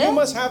பொழுது you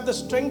must have the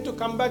strength to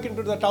come back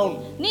into the town.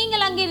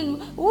 நீங்கள் அங்கே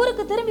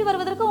ஊருக்கு திரும்பி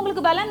வருவதற்கு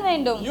உங்களுக்கு பலன்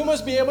வேண்டும். You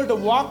must be able to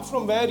walk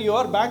from where you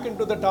are back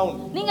into the town.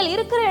 நீங்கள்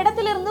இருக்கிற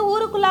இடத்திலிருந்து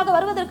ஊருக்குள்ளாக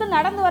வருவதற்கு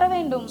நடந்து வர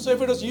வேண்டும். So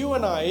if it is you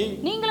and I,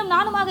 நீங்களும்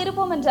நானுமாக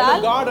இருப்போம் and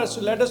என்றால் God has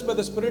led us by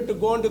the Spirit to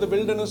go into the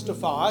wilderness to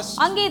fast,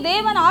 அங்கே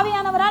தேவன்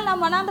ஆவியானவரால்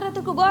நாம்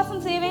வனாந்திரத்துக்கு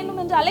உபவாசம் செய்ய வேண்டும்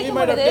என்று we அழைக்கும்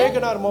might have பொழுது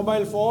taken our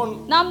mobile phone.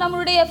 நாம்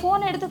நம்மளுடைய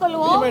போன் We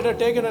எடுத்துக்கொள்வோம். might have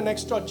taken an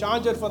extra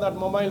charger for that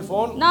mobile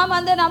phone. நாம்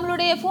அந்த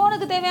நம்மளுடைய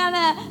போனுக்கு தேவையான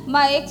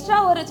எக்ஸ்ட்ரா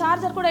ஒரு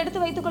சார்ஜர் கூட எடுத்து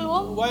வைத்துக்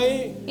கொள்வோம். Why?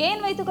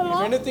 ஏன் வைத்துக் If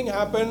கொள்வோம்? anything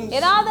happens,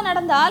 ஏதாவது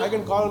நடந்தால் I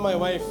can call my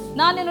wife.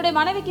 நான் என்னுடைய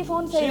மனைவிக்கு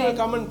போன் She will செய்வேன்.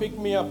 come and pick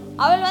me up.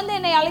 அவள் வந்து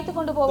என்னை அழைத்து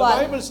கொண்டு The போவாள்.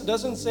 Bible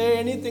doesn't say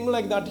anything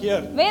like that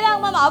here.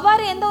 வேதாகமம்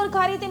அவ்வாறு எந்த ஒரு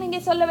காரியத்தையும்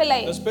இங்கே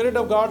சொல்லவில்லை. The Spirit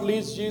of God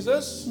leads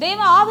Jesus. தேவ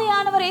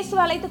ஆவியானவர்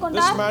இயேசுவை அழைத்து This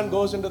கொண்டார். man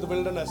goes into the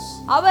wilderness.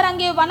 அவர்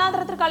அங்கே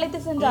வனாந்திரத்திற்கு அழைத்து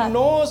He சென்றார்.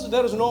 knows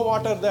there is no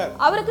water there.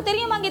 அவருக்கு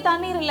தெரியும் அங்கே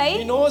தண்ணீர் இல்லை.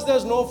 He knows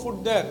there's no food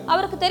there.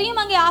 அவருக்கு தெரியும்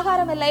அங்கே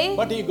ஆகாரம் இல்லை.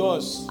 But he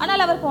goes.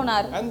 ஆனால் அவர்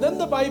போனார். And then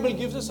the Bible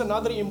gives us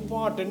another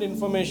important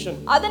information.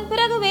 அதன்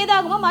பிறகு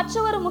வேதாகமம் மற்ற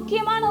ஒரு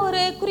முக்கியமான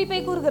ஒரு குறிப்பை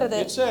கூறுகிறது.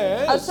 It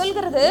says அவர்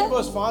சொல்கிறது he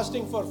was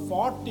fasting for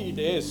 40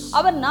 days.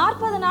 அவர்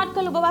 40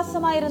 நாட்கள்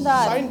உபவாசமாக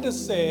இருந்தார்.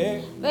 Scientists say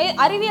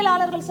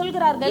அறிவியலாளர்கள்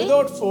சொல்கிறார்கள்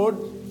without food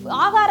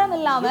ஆகாரம் you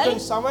இல்லாமல் can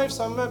survive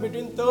somewhere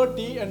between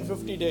 30 and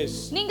 50 days.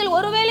 நீங்கள்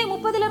ஒருவேளை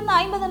 30 இலிருந்து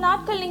 50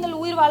 நாட்கள் நீங்கள்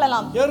உயிர்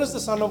வாழலாம். Here is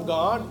the Son of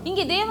God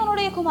இங்கே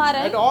தேவனுடைய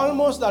குமாரன் at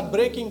almost that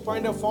breaking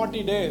point of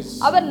 40 days.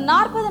 அவர்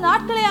 40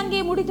 நாட்களை அங்கே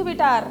முடித்து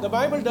விட்டார். The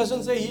Bible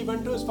doesn't say he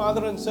went to his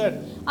father and said,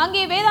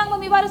 அங்கே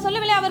வேதாகமம் இவ்வாறு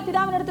சொல்லவில்லை. அவர்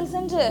பிதாவினிடத்தில்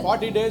சென்று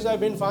 40 days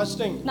I've been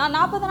fasting. நான்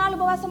 40 நாள்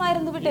உபவாசமாக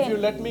இருந்து If விட்டேன். you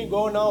let me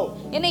go now,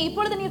 என்னை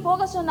இப்பொழுது நீர்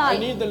போக I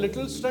சொன்னால் need the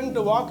little strength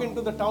to walk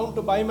into the town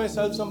to buy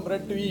myself some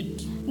bread to eat.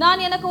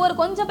 நான் எனக்கு ஒரு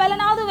கொஞ்சம்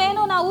பலனாவது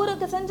வேணும். நான்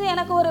ஊருக்கு சென்று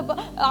எனக்கு ஒரு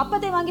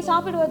அப்பத்தை வாங்கி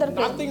சாப்பிடுவதற்கு.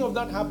 Nothing of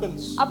that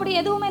happens. அப்படி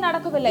எதுவுமே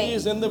நடக்கவில்லை. He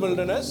is in the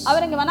wilderness.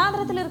 அவர் இங்கே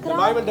வனாந்திரத்தில் The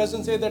இருக்கிறார். Bible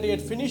doesn't say that he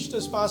had finished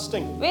his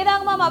fasting.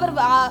 வேதாகமம் அவர்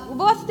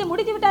உபவாசத்தை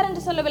முடித்து விட்டார்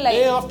என்று சொல்லவில்லை.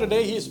 Day after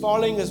day he is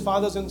following his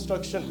father's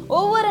instruction.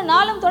 ஒவ்வொரு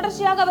நாளும்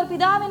தொடர்ச்சியாக அவர்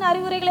பிதாவின்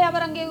அறிவுரைகளை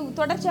அவர் அங்கே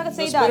தொடர்ச்சியாக The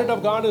செய்தார். Spirit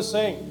of God is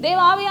saying, தேவ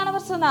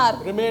ஆவியானவர் சொன்னார்,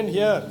 remain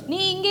here,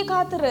 நீ இங்கே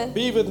காத்திரு,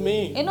 be with me.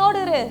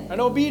 என்னோடு இரு.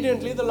 And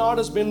obediently the Lord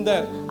has been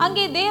there.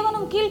 அங்கே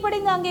தேவனும்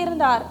கீழ்ப்படிந்து அங்கே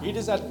இருந்தார். It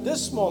is at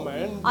this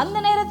moment அந்த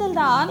நேரத்தில்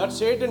தான் that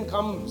Satan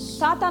comes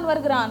சாத்தான்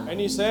வருகிறான். and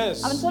he says,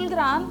 அவன்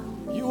சொல்கிறான்,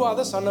 you are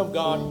the Son of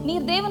God.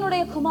 நீர்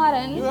தேவனுடைய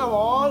குமாரன். You have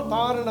all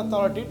power and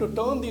authority to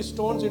turn these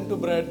stones into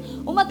bread.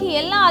 உமக்கு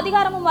எல்லா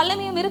அதிகாரமும்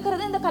வல்லமையும்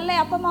இருக்கிறது இந்த கல்லை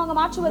அப்பமாக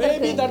மாற்றுவதற்கு.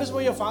 Maybe that is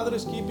why your father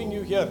is keeping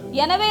you here.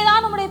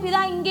 எனவேதான் உம்முடைய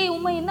பிதா இங்கே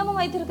உம்மை இன்னமும்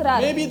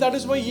வைத்திருக்கிறார். Maybe that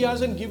is why he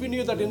hasn't given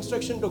you that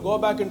instruction to go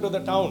back into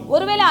the town.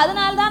 ஒருவேளை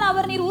அதனால தான்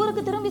அவர் நீர்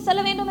ஊருக்கு திரும்பி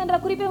செல்ல வேண்டும் என்ற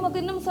குறிப்பை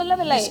உமக்கு இன்னும்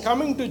சொல்லவில்லை. He's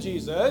coming to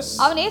Jesus.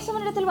 அவன்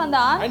இயேசுவினிடத்தில்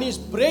வந்தான். And he's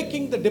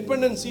breaking the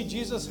dependency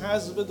Jesus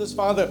has with his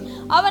father.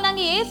 அவன்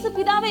அங்கே இயேசு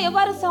பிதாவை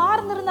எவ்வாறு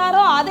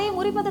சார்ந்திருந்தாரோ அதை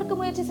முறிப்பதற்கு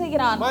முயற்சி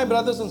செய்கிறான். My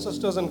brothers and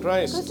sisters in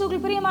Christ,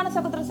 கிறிஸ்துவுக்குள் பிரியமான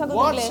சகோதர what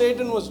சகோதரிகளே,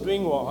 Satan was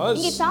doing was,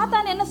 இங்கே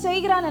சாத்தான் என்ன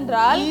செய்கிறான்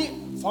என்றால், he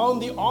found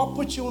the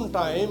opportune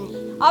time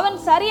அவன்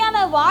சரியான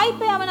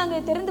வாய்ப்பை அவன் அங்கே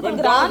தெரிந்து when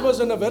கொள்கிறான். God was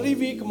in a very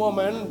weak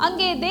moment.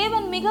 அங்கே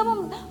தேவன்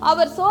மிகவும்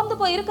அவர் சோர்ந்து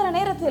போய் இருக்கிற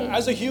நேரத்தில்,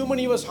 As a human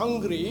he was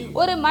hungry,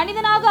 ஒரு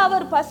மனிதனாக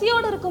அவர்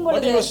பசியோடு இருக்கும் but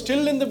பொழுது, he was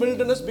still in the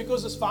wilderness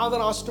because his father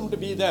asked him to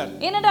be there.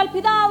 ஏனென்றால்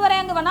பிதா அவரை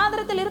அங்கே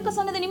வனாந்திரத்தில் இருக்க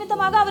சொன்னது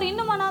நிமித்தமாக அவர்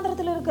இன்னும்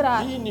வனாந்திரத்தில்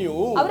இருக்கிறார். He knew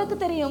அவருக்கு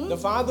தெரியும்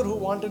the father who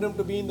wanted him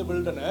to be in the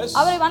wilderness.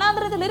 அவரை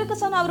வனாந்திரத்தில் இருக்க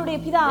சொன்ன அவருடைய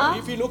பிதா,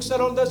 If he looks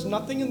around, there's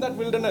nothing in that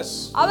wilderness.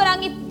 அவர்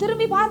அங்கே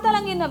திரும்பி பார்த்தால்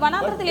அங்கே இந்த But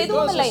வனாந்திரத்தில் எதுவும்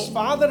because இல்லை. his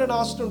father had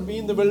asked him to be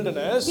in the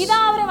wilderness, பிதா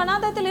அவரை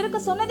வனாந்திரத்தில் இருக்க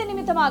சொன்னது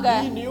நிமித்தமாக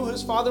he knew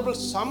his father will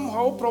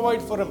somehow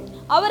provide for him.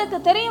 அவருக்கு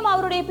தெரியும்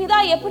அவருடைய பிதா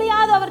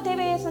எப்படியாவது அவர்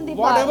தேவையை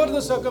சந்திப்பார். Whatever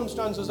the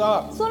circumstances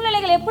are,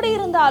 சூழ்நிலைகள் எப்படி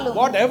இருந்தாலும்,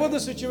 whatever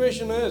the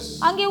situation is,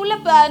 அங்கே உள்ள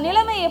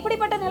நிலைமை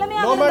எப்படிப்பட்ட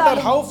நிலைமையாக no matter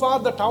இருந்தாலும், how far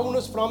the town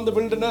is from the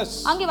wilderness,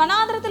 அங்கே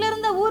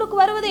வனாந்திரத்திலிருந்து ஊருக்கு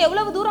வருவது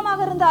எவ்வளவு தூரமாக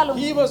இருந்தாலும்,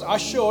 he was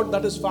assured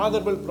that his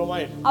father will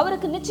provide.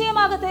 அவருக்கு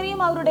நிச்சயமாக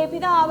தெரியும் அவருடைய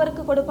பிதா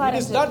அவருக்கு கொடுப்பார்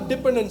It is என்று. that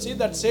dependency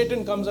that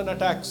Satan comes and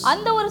attacks.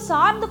 அந்த ஒரு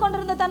சார்ந்து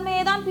கொண்டிருந்த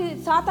தன்மையை தான்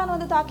சாத்தான்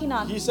வந்து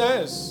தாக்கினான். He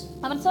says,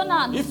 அவன்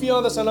சொன்னான், if you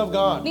are the son of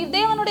God, நீர்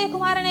தேவனுடைய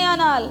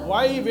குமாரனேயானால்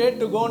why wait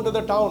to go into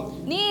the town?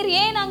 நீர்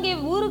ஏன் அங்கே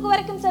ஊருக்கு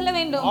வரைக்கும் செல்ல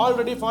வேண்டும்?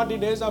 Already 40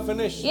 days are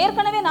finished.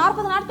 ஏற்கனவே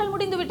 40 நாட்கள்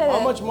முடிந்து விட்டது.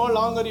 How much more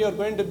longer you are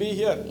going to be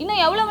here?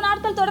 இன்னும் எவ்வளவு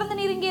நாட்கள் தொடர்ந்து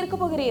நீர் இங்கே இருக்க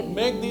போகிறீர்?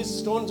 Make these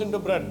stones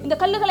into bread. இந்த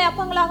கல்லுகளை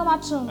அப்பங்களாக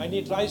மாற்றும். And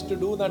he tries to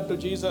do that to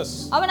Jesus.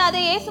 அவன்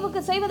அதை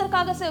இயேசுவுக்கு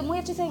செய்வதற்காக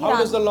முயற்சி How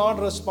செய்கிறான். does the Lord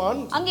respond?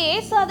 அங்கே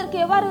இயேசு அதற்கு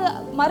எவ்வாறு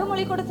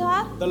மறுமொழி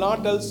கொடுத்தார்? The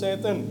Lord tells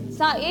Satan,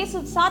 இயேசு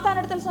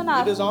சாத்தானிடத்தில்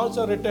சொன்னார், it is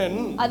also written,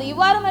 அது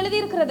இவ்வாறும் எழுதி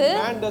இருக்கிறது,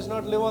 man does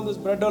not live on this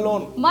bread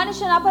alone,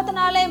 மனுஷன்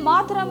அப்பத்தினாலே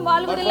மாத்திரம் but from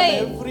வாழ்வதில்லை,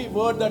 every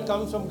word that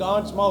comes from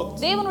God's mouth.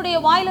 தேவனுடைய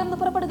வாயிலிருந்து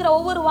புறப்படுகிற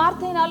ஒவ்வொரு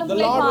வார்த்தையினாலும் The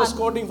Lord was பிழைப்பான்.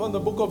 quoting from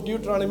the book of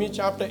Deuteronomy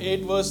chapter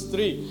 8 verse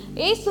 3.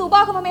 இயேசு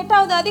உபாகமம்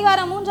 8வது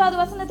அதிகாரம் 3வது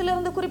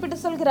வசனத்திலிருந்து குறிப்பிட்டு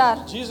சொல்கிறார்.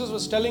 Jesus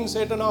was telling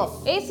Satan off.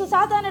 இயேசு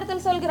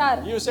சாத்தானிடத்தில்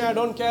சொல்கிறார், You say, I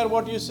don't care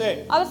what you say.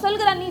 அவர்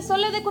சொல்கிறார், நீ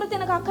சொல்வதை குறித்து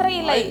எனக்கு அக்கறை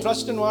இல்லை. I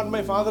trust in what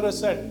my father has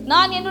said.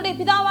 நான் என்னுடைய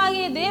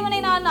பிதாவாகிய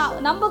தேவனை நான்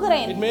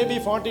நம்புகிறேன். It may be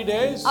 40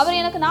 days. அவர்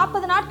எனக்கு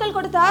 40 நாட்கள்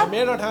கொடுத்தார். I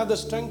may not have the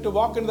strength to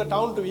walk in the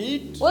town to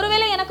eat,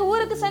 ஒருவேளை எனக்கு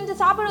ஊருக்கு சென்று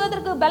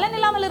சாப்பிடுவதற்கு பலன்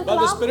இல்லாமல் but the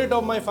இருக்கலாம். spirit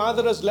of my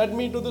father has led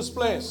me to this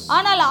place.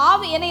 ஆனால்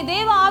என்னை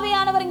தேவ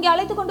ஆவியானவர் இங்கே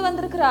அழைத்து கொண்டு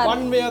வந்திருக்கிறார்.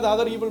 One way or the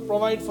other he will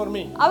provide for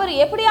me. அவர்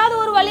எப்படியாவது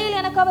ஒரு வழியில்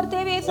எனக்கு அவர்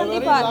தேவையை The very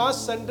சந்திப்பார்.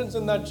 last sentence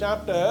in that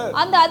chapter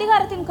அந்த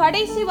அதிகாரத்தின்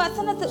கடைசி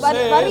says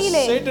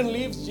வரியிலே Satan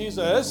leaves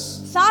Jesus.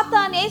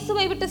 சாத்தான்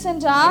இயேசுவை விட்டு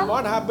சென்றான்.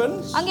 What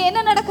happens? அங்கே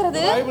என்ன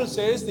நடக்கிறது? The Bible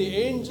says the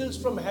angels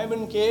from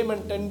heaven came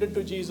and tended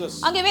to Jesus.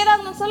 அங்கே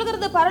வேதாகமம்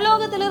சொல்கிறது,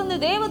 பரலோகத்திலிருந்து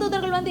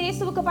தேவதூதர்கள் வந்து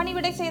இயேசுவுக்கு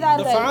பணிவிடை The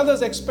செய்தார்கள்.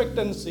 father's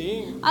expectancy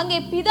அங்கே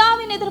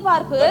பிதாவின்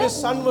எதிர்பார்ப்பு, that his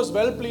son was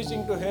well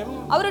pleasing to him,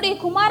 அவருடைய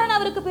குமாரன்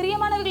அவருக்கு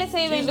பிரியமானவைகளை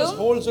செய்ய Jesus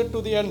வேண்டும். holds it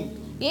to the end.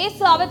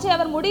 இயேசு அவற்றை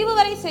அவர் முடிவு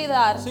வரை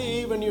செய்தார். See,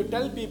 when you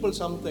tell people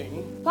something,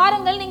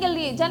 பாருங்கள், நீங்கள்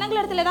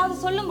ஜனங்களிடத்தில் ஏதாவது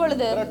சொல்லும்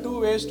பொழுது there are two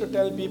ways to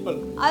tell people.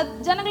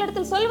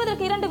 ஜனங்களிடத்தில்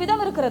சொல்வதற்கு 2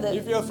 விதம் இருக்கிறது.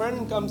 If your friend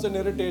comes and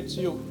irritates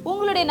you,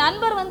 உங்களுடைய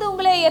நண்பர் வந்து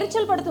உங்களை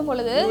எரிச்சல் படுத்தும்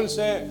பொழுது you will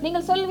say,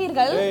 நீங்கள்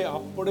சொல்வீர்கள், hey,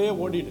 அப்படியே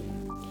ஓடிடு.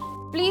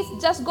 please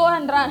just go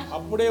and run,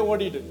 அப்படியே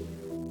ஓடிடு.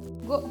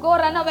 go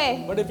run away.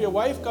 But if your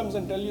wife comes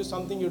and tell you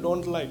something you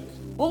don't like,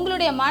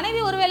 உங்களுடைய மனைவி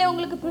ஒருவேளை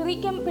உங்களுக்கு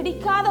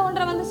பிடிக்காத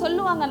ஒன்றை வந்து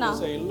சொல்லுவாங்கன்னா,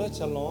 say, இல்ல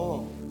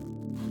செல்லம்,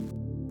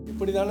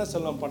 இப்படி தானே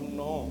செல்லம்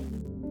பண்ணணும்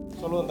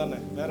சொல்லுவோம் தானே,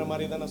 வேற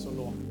மாதிரி தானே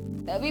சொல்லுவோம்.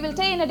 we will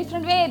say in a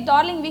different way,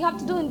 darling, we have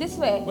to do in this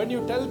way. When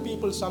you tell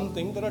people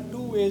something, there are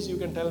two ways you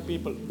can tell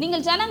people.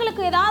 நீங்கள்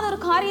ஜனங்களுக்கு ஏதாவது ஒரு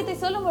காரியத்தை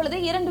சொல்லும் பொழுது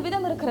 2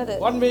 விதம் இருக்கிறது.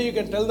 One way you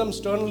can tell them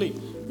sternly.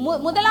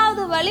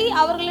 முதலாவது வழி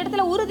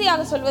அவர்களிடத்துல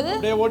உறுதியாக சொல்வது,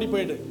 அப்படியே ஓடி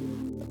போயிடு.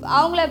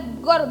 அவங்கள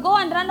go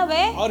and run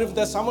away. Or if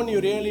there's someone you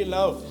really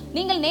love,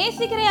 நீங்கள்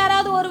நேசிக்கிற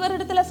யாராவது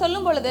ஒருவரிடத்துல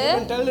சொல்லும் பொழுது you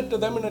can tell it to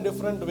them in a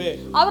different way.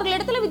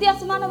 அவர்களிடத்துல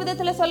வித்தியாசமான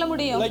விதத்துல சொல்ல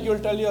முடியும். Like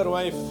you'll tell your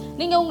wife,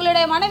 நீங்க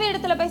உங்களுடைய மனைவி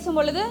இடத்துல பேசும்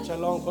பொழுது,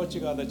 செல்லம்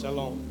கோச்சிக்காத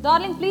செல்லம்.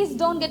 darling, please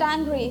don't get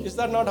angry. Is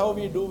that not how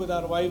we do with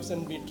our wives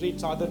and we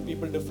treat other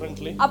people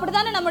differently?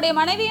 அப்படிதானே நம்முடைய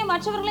மனைவியை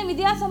மற்றவர்களையும்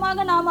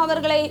வித்தியாசமாக நாம்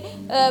அவர்களை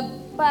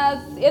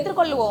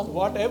எதிர்கொள்வோம்.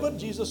 Whatever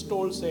Jesus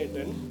told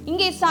Satan,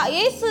 இங்கே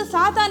இயேசு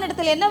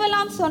சாத்தானிடத்தில்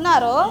என்னவெல்லாம்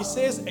சொன்னாரோ, he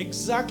says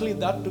exactly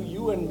that to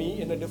you and me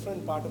in a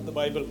different part of the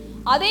Bible.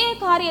 அதே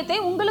காரியத்தை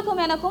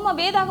உங்களுக்கும் எனக்கும்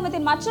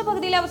வேதாகமத்தின் மற்ற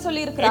பகுதியில் அவர்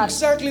சொல்லி இருக்கிறார்.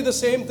 Exactly the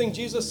same thing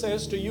Jesus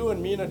says to you and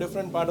me in a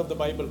different part of the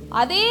Bible.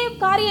 அதே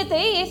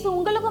காரியத்தை இயேசு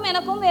உங்களுக்கும்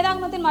எனக்கும்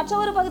வேதாகமத்தின் மற்ற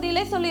ஒரு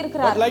பகுதியிலே சொல்லி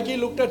இருக்கிறார். But like he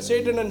looked at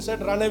Satan and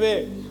said, run away,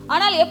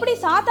 ஆனால் எப்படி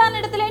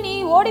சாத்தானிடத்திலே நீ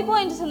ஓடிப்போ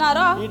என்று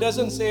சொன்னாரோ, he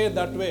doesn't say it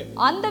that way.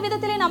 அந்த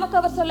விதத்திலே நமக்கு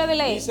அவர்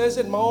சொல்லவில்லை. He says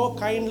it more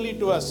kindly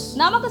to us.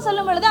 நமக்கு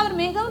சொல்லும் பொழுது அவர்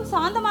மிகவும்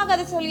சாந்தமாக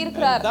அதை சொல்லி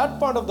இருக்கிறார். That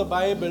part of the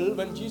Bible,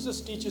 when Jesus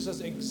teaches us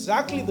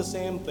exactly the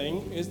same thing,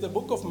 quoting is the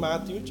book of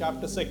Matthew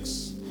chapter 6.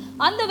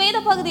 அந்த வேத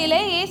பகுதியிலே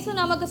இயேசு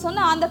நமக்கு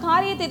சொன்ன அந்த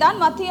காரியத்தை தான்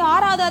மத்திய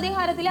 6வது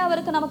அதிகாரத்திலே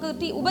அவருக்கு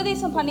நமக்கு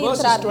உபதேசம் பண்ணி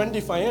இருக்கிறார். Verses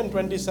 25 and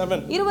 27.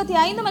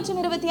 25 மற்றும்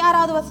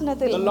 26வது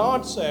வசனத்தில் The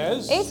Lord says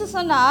இயேசு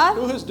சொன்னார்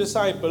to his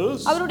disciples,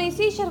 அவருடைய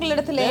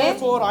சீஷர்களிடத்திலே,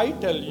 therefore I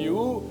tell you,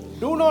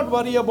 do not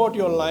worry about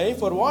your life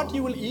or what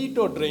you will eat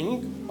or drink,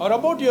 or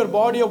about your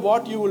body or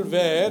what you will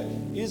wear.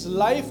 Is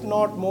life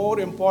not more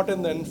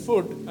important than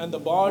food, and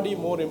the body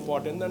more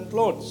important than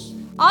clothes?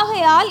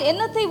 ஆகையால்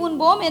என்னத்தை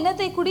உண்போம்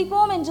என்னத்தை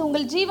குடிப்போம் என்று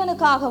உங்கள்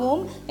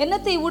ஜீவனுக்காகவும்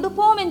என்னத்தை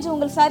உடுப்போம் என்று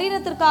உங்கள்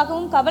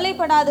சரீரத்திற்காகவும்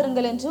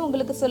கவலைப்படாதிருங்கள் என்று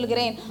உங்களுக்கு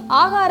சொல்கிறேன்.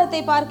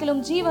 ஆகாரத்தை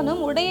பார்க்கிலும்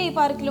ஜீவனும் உடையை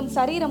பார்க்கிலும்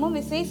சரீரமும்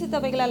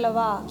விசேஷித்தவைகள்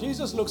அல்லவா?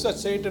 Jesus looks at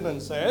Satan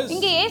and says,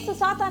 இங்கே இயேசு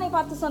சாத்தானை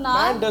பார்த்து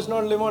சொன்னார், man does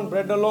not live on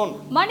bread alone,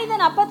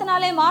 மனிதன்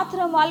அப்பத்தினாலே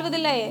மாத்திரம்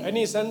வாழ்வதில்லை. and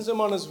he sends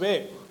him on his way.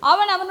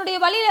 அவனுடைய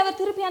வழியை அவர்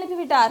திருப்பி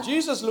அனுப்பிவிட்டார்.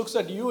 Jesus looks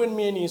at you and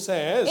me and he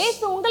says,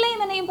 இயேசு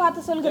உங்களையும் என்னையும்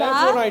பார்த்து சொல்கிறார்,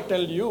 therefore I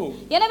tell you,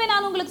 எனவே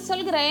நான் உங்களுக்கு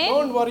சொல்கிறேன்,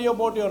 don't worry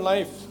about your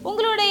life,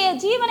 உங்களுடைய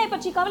ஜீவனை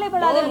பற்றி don't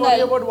கவலைப்படாதீர்கள்.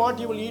 worry about what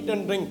you will eat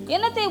and drink.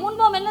 என்னத்தை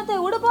உண்போம் என்னத்தை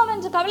உடுப்போம்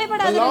என்று The Lord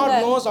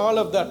கவலைப்படாதீர்கள். knows all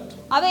of that.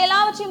 அவை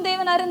எல்லாவற்றையும்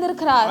தேவன்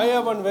அறிந்திருக்கிறார். I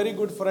have one very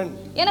good friend.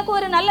 எனக்கு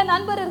ஒரு நல்ல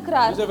நண்பர்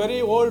இருக்கிறார். He's a very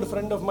old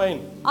friend of mine.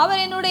 அவர்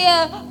என்னுடைய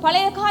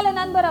பழைய கால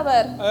நண்பர்.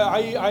 அவர்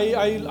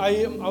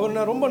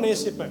அவரை ரொம்ப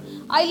நேசிப்பேன்.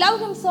 I love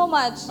him so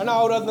much. ஆனா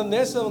அவர் அந்த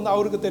நேசம் வந்து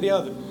அவருக்கு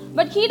தெரியாது.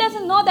 But he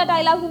doesn't know that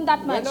I love him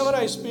that much. Whenever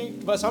I speak,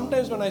 but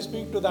sometimes when I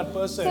speak to that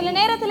person, சில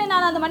நேரத்திலே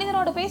நான் அந்த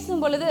மனிதனோடு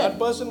பேசும் பொழுது that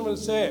person will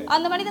say,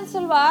 அந்த மனிதன்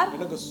சொல்வார்,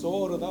 எனக்கு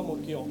சோறு தான்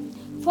முக்கியம்.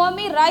 For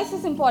me rice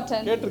is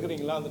important.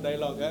 கேட்டிருக்கீங்களா அந்த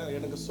டயலாக?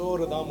 எனக்கு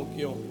சோறு தான்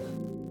முக்கியம்.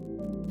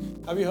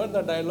 Have you heard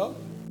that dialogue?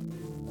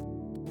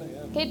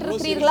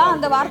 கேட்டிருக்கிறீர்களா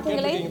அந்த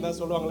வார்த்தைகளை? கேட்டிருக்கீங்க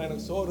சொல்லுவாங்களா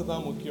எனக்கு சோறு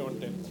தான்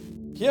முக்கியம்ட்டு.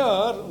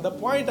 Here the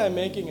point I'm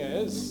making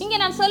is, இங்கே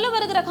நான் சொல்ல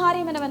வருகிற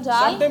காரியம்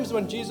என்னவென்றால், sometimes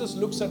when Jesus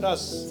looks at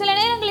us, சில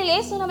நேரங்களில்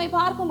இயேசு நம்மை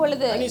பார்க்கும்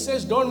பொழுது, and he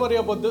says don't worry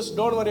about this,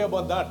 don't worry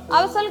about that,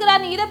 அவர்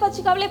சொல்கிறார், நீ இதை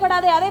பற்றி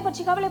கவலைப்படாதே அதை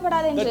பற்றி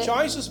கவலைப்படாதே என்று. the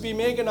choices we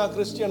make in our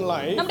Christian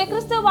life நம்முடைய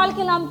கிறிஸ்தவ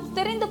வாழ்க்கையில் நாம்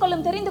தெரிந்து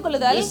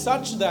கொள்ளுதல் is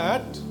such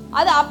that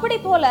அது அப்படி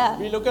போல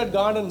we look at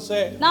God and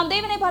say, நாம்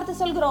தேவனை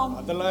பார்த்து சொல்கிறோம்,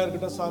 அதெல்லாம்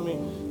இருக்கட்டும் சாமி,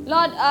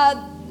 Lord,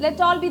 let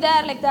all be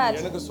there like that.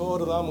 எனக்கு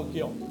சோறு தான்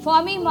முக்கியம். For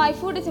me my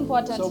food is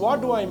important. So what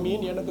do I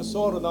mean? எனக்கு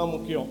சோறு தான்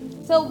முக்கியம்.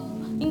 So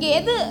இங்க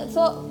எது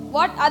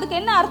what அதுக்கு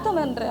என்ன அர்த்தம்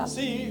என்றால்,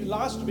 See,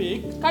 last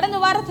week கடந்த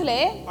வாரத்திலே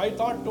I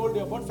told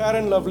you about Fair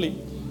and Lovely.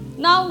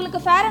 நான்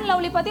உங்களுக்கு ஃபேர் அண்ட்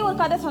லவ்லி பத்தி ஒரு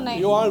கதை சொன்னேன்.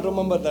 You all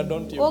remember that,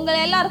 don't you? உங்க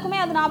எல்லாருக்குமே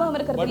அது ஞாபகம்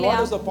இருக்குது இல்லையா?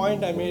 But what is the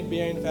point I made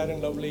behind Fair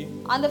and Lovely?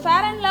 அந்த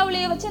ஃபேர் அண்ட்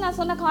லவ்லியை வச்சு நான்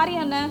சொன்ன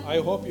காரியம் என்ன?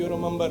 I hope you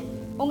remember.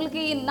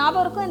 உங்களுக்கு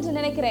ஞாபகம் இருக்கும் என்று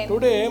நினைக்கிறேன்.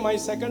 Today my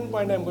second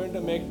point I'm going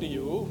to make to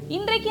you,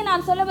 இன்றைக்கு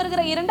நான் சொல்ல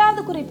வருகிற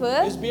இரண்டாவது குறிப்பு,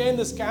 is behind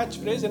this catch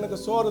phrase, எனக்கு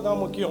சோறு தான்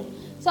முக்கியம்.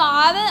 So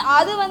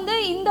அது வந்து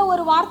இந்த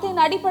ஒரு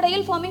வார்த்தையின்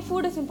அடிப்படையில் for me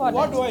food is important.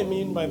 What do I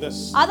mean by this?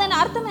 அதன்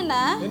அர்த்தம் என்ன?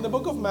 In the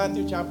book of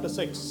Matthew chapter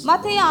 6,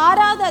 மத்தேயு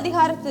 6வது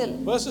அதிகாரத்தில்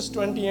verses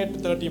 28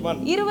 to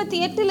 31,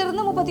 28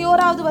 இலிருந்து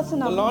 31வது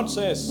வசனம், the Lord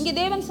says, இங்கே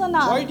தேவன்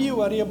சொன்னார், why do you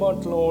worry about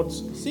clothes?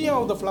 See how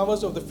the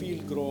flowers of the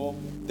field grow.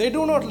 They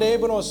do not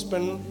labor or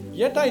spin.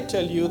 Yet I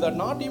tell you that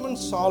not even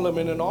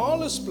Solomon in all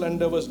his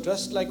splendor was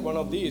dressed like one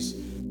of these.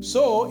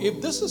 So, if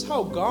this is how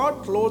God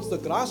clothes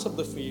the grass of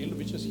the field,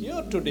 which is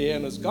here today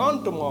and is gone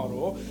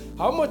tomorrow,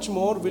 how much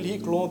more will he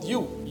clothe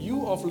you, you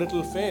of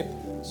little faith?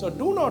 So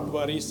do not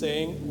worry,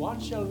 saying, what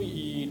shall we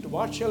eat,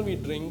 what shall we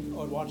drink,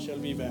 or what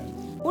shall we wear?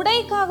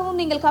 உடைக்காகவும்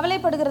நீங்கள்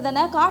கவலைப்படுகிறதென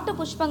காட்டு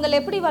புஷ்பங்கள்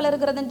எப்படி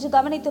வளர்கிறது என்று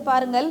கவனித்து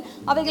பாருங்கள்.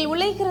 அவைகள்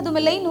உழைக்கிறதும்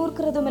இல்லை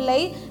நூற்கிறதும் இல்லை.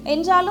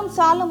 என்றாலும்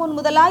சாலமோன்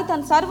முதலாய்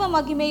தன் சர்வ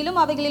மகிமையிலும்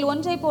அவைகளில்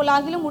ஒன்றை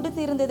போலாகிலும்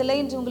உடுத்தி இருந்ததில்லை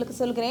என்று உங்களுக்கு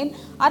சொல்கிறேன்.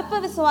 அற்ப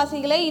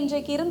விசுவாசிகளை,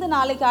 இன்றைக்கு இருந்து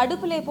நாளைக்கு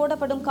அடுப்பிலே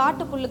போடப்படும்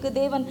காட்டு புல்லுக்கு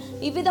தேவன்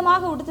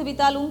இவ்விதமாக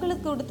உடுத்துவித்தால்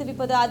உங்களுக்கு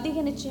உடுத்துவிப்பது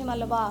அதிக நிச்சயம்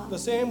அல்லவா?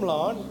 The same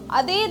Lord,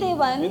 அதே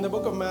தேவன் in the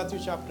book of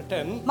Matthew chapter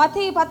 10,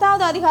 மத்தேயு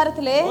 10வது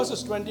அதிகாரத்திலே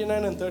verses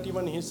 29 and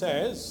 31, he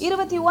says,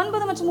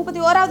 29 மற்றும்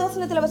 31வது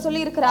வசனத்தில் அவர்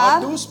சொல்லி are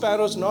 2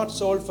 sparrows not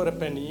sold for a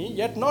penny?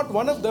 Yet not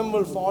one of them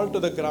will fall to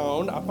the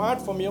ground apart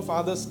from your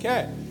Father's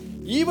care.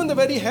 Even the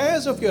very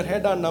hairs of your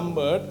head are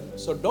numbered.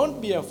 So don't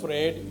be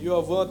afraid. You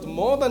are worth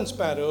more than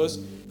sparrows.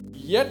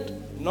 Yet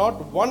not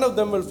one of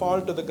them will fall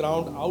to the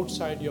ground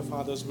outside your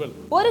Father's will.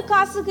 ஒரு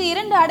காசுக்கு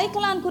 2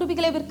 அடைக்கலான்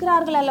குருவிகளை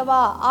விற்கிறார்கள் அல்லவா?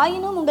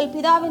 ஆயினும் உங்கள்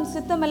பிதாவின்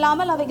சித்தம்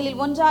இல்லாமல் அவைகளில்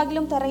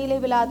ஒன்றாகிலும் தரையிலே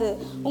விழாது.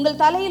 உங்கள்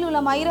தலையில்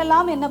உள்ள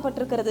மயிரெல்லாம்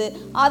எண்ணப்பட்டிருக்கிறது.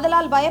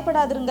 ஆதலால்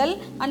பயப்படாதிருங்கள்.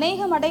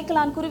 அநேகம்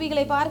அடைக்கலான்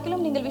குருவிகளை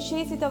பார்க்கிலும் நீங்கள்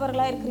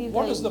விசேஷித்தவர்களாய் இருக்கிறீர்கள்.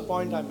 What is the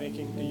point I'm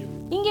making to you?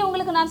 இங்கே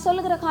உங்களுக்கு நான்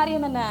சொல்லுகிற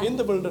காரியம் என்ன? In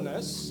the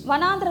wilderness,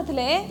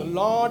 வனாந்திரத்திலே the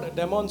Lord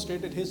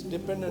demonstrated his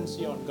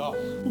dependency on God.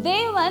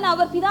 தேவன்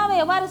அவர் பிதாவை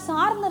எவ்வாறு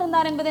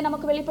சார்ந்திருந்தார் என்பதை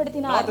நமக்கு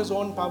வெளிப்படுத்தினார். Not his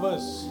own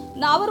powers,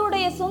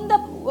 அவருடைய சொந்த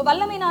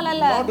வல்லமையினால்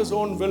அல்ல, not his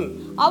own will,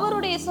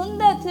 அவருடைய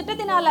சொந்த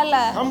திட்டத்தினால் அல்ல,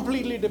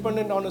 completely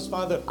dependent on his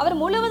Father. அவர்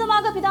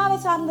முழுவதுமாக பிதாவை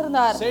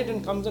சார்ந்திருந்தார். Satan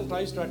comes and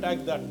tries to attack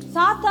that.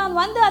 சாத்தான்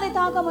வந்து அதை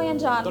தாக்க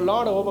முயன்றான். The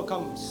Lord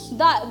overcomes.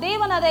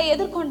 தேவன் அதை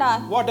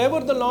எதிர்கொண்டார்.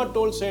 Whatever the Lord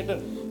told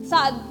Satan,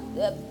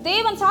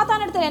 தேவன்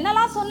சாத்தானிடத்தில்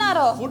என்னெல்லாம்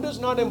சொன்னாரோ, food is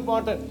not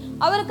important.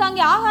 அவருக்கு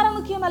அங்கே ஆகாரம்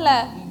முக்கியமல்ல.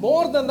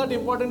 More than that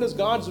important is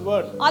God's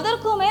word.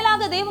 அதற்கு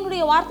மேலாக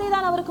தேவனுடைய வார்த்தை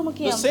தான் அவருக்கு The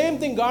முக்கியம். same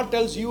thing God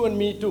tells you and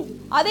me too.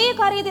 அதே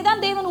காரியத்தை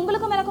தான் தேவன்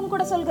உங்களுக்கும் எனக்கும்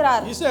கூட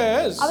சொல்கிறார். He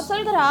says, அவர்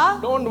சொல்கிறார்,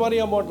 don't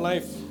worry about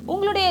life.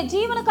 உங்களுடைய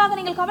ஜீவனுக்காக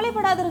நீங்கள்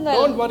கவலைப்படாதிருங்கள்.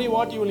 Don't worry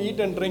what you will eat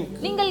and drink.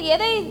 நீங்கள்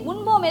எதை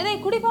உண்போம் எதை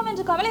குடிப்போம்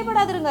என்று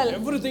கவலைப்படாதிருங்கள்.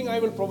 Everything I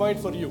will provide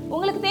for you.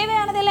 உங்களுக்கு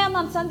தேவையானதெல்லாம்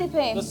நான்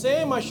சந்திப்பேன். The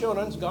same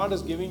assurance God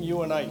is giving you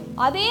and I.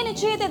 அதே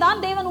நிச்சயத்தை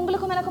தான் தேவன்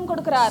உங்களுக்கும் எனக்கும்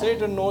கொடுக்கிறார்.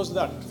 Satan knows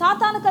that.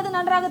 சாத்தானுக்கு அது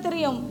நன்றாக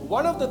தெரியும்.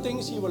 One of the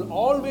things he will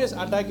always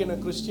attack in a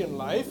Christian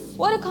life.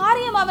 ஒரு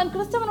காரியம் அவன்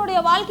கிறிஸ்தவனுடைய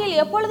வாழ்க்கையில்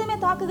எப்பொழுதுமே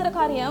தாக்குகிற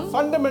காரியம்.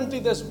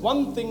 Fundamentally there's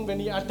one thing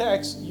when he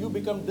attacks you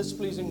become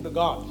displeasing to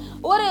God.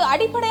 ஒரு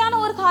அடிப்படையான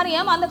ஒரு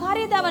காரியம், அந்த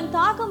காரியத்தை அவன்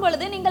தாக்கும்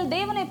பொழுது நீங்கள்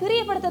தேவனை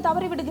பிரியப்படுத்த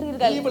தவறி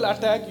விடுகிறீர்கள். He will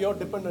attack your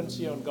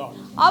dependency on God.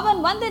 அவன்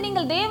வந்து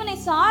நீங்கள் தேவனை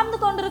சார்ந்து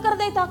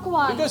கொண்டிருக்கிறதை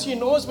தாக்குவான். Because he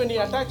knows when he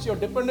attacks your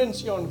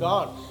dependency on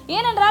God.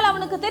 ஏனென்றால்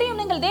அவனுக்கு தெரியும்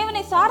நீங்கள்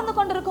தேவனை சார்ந்து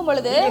கொண்டிருக்கும்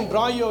பொழுது He can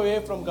draw you away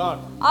from God.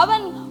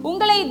 அவன்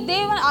உங்களை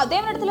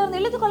தேவனிடத்திலிருந்து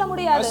இழுத்துக் கொள்ள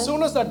முடியாது. As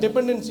soon as that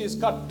dependency is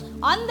cut,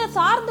 அந்த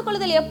சார்ந்து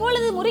கொள்ளுதல்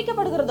எப்பொழுது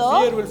முறிக்கப்படுகிறதோ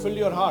fear will fill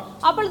your heart.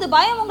 அப்பொழுது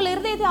பயம் உங்கள்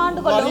இருதயத்தை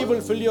ஆண்டு Worry கொள்ளும்.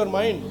 will fill your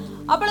mind.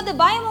 அப்பொழுது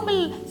பயம் உங்கள்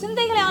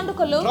சிந்தைகளை ஆண்டு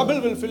கொள்ளும். Trouble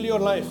will fill your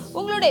life.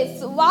 உங்களுடைய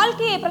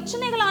வாழ்க்கையை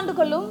பிரச்சனைகள் ஆண்டு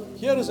கொள்ளும்.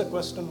 Here is a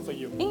question for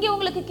you. இங்கே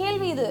உங்களுக்கு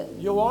கேள்வி இது.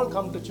 You all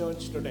come to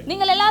church today.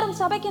 நீங்கள் எல்லாரும்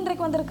சபைக்கு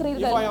இன்றைக்கு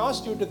வந்திருக்கிறீர்கள். If I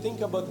asked you to think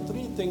about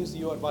 3 things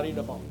you are worried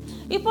about.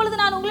 இப்பொழுது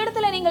நான்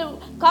உங்களிடத்தில் நீங்கள்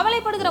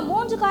கவலைப்படுகிற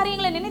 3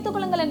 காரியங்களை நினைத்துக்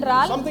கொள்ளுங்கள்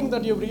என்றால், Something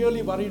that you've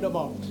really worried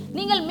about.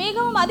 நீங்கள்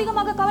மிகவும்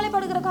அதிகமாக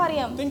கவலைப்படுகிற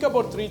காரியம். Think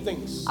about 3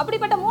 things.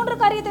 அப்படிப்பட்ட 3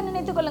 காரியத்தை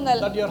நினைத்துக்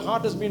கொள்ளுங்கள். That your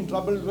heart has been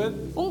troubled with.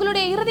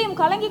 உங்களுடைய இருதயம்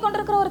கலங்கி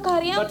கொண்டிருக்கிற ஒரு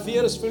காரியம். That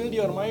fear has filled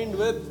your mind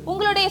with.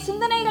 உங்களுடைய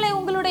சிந்தனைகளை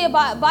உங்களுடைய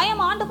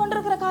பயம் ஆண்டு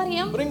கொண்டிருக்கிற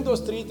காரியம். Bring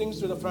those 3 things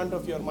to the front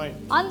of your mind.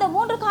 அந்த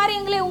 3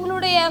 காரியங்களை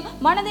உங்களுடைய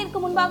மனதிற்கு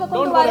முன்பாக கொண்டு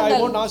Don't worry, I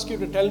வாருங்கள். won't ask you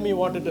to tell me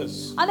what it is.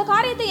 அந்த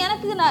காரியத்தை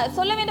எனக்கு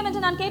சொல்ல வேண்டும்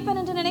என்று நான் கேட்பேன்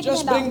என்று நினைக்க Just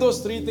வேண்டாம். bring those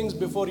 3 things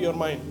before your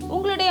mind.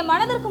 உங்களுடைய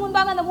மனதிற்கு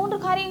முன்பாக அந்த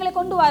 3 காரியங்களை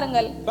கொண்டு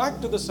வாருங்கள். Back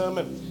to the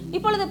sermon.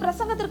 இப்பொழுது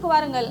பிரசங்கத்திற்கு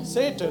வாருங்கள்.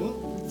 Satan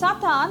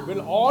சாத்தான்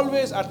will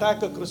always attack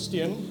a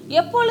Christian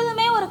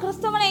எப்பொழுதுமே ஒரு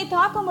கிறிஸ்தவனை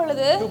தாக்கும்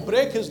பொழுது to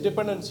break his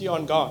dependency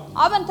on God.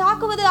 அவன்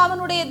தாக்குவது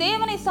அவனுடைய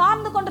தேவனை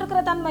சார்ந்து கொண்டிருக்கிற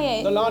தன்மையை.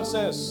 The Lord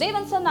says,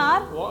 தேவன்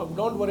சொன்னார்,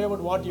 don't worry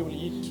about what you will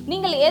eat.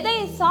 நீங்கள் எதை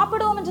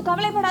சாப்பிடுவோம் என்று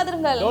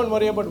கவலைப்படாதிருங்கள். Don't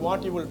worry about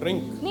what you will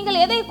drink. நீங்கள்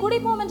எதை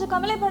குடிப்போம் என்று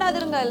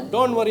கவலைப்படாதிருங்கள்.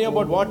 Don't worry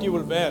about what you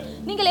will wear.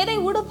 நீங்கள் எதை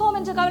உடுப்போம்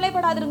என்று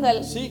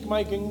கவலைப்படாதிருங்கள். Seek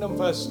my kingdom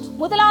first.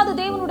 முதலாவது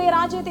தேவனுடைய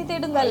ராஜ்யத்தை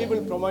தேடுங்கள். I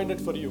will provide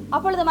it for you.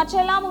 அப்பொழுது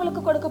மற்றெல்லாம்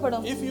உங்களுக்கு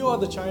கொடுக்கப்படும். If you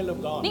are the child of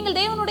God, நீங்கள்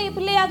தேவனுடைய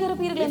பிள்ளையாக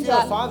இருப்பீர்கள் if your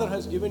என்றால், father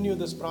has given you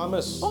this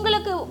promise,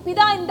 உங்களுக்கு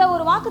பிதா இந்த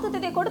ஒரு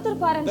வாக்குத்தத்தத்தை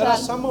கொடுத்திருப்பார் there are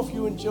என்றால், some of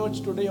you in church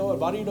today who are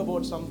worried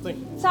about something.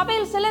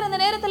 சபையில் சிலர் இந்த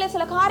நேரத்தில்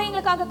சில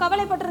காரியங்களுக்காக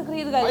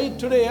கவலைப்பட்டிருக்கிறீர்கள்.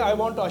 Today I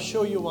want to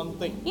assure you one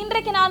thing.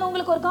 இன்றைக்கு நான்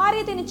உங்களுக்கு ஒரு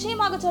காரியத்தை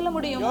நிச்சயமாக சொல்ல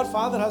முடியும். Your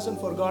father hasn't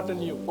forgotten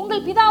you.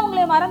 உங்கள் பிதா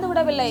உங்களை மறந்து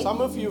விடவில்லை.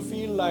 Some of you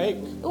feel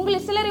like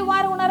உங்களில் சிலர்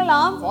இவ்வாறு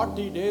உணரலாம்,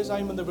 40 days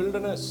I'm in the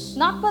wilderness.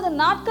 40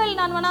 நாட்கள்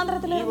நான்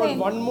வனாந்தரத்தில் Even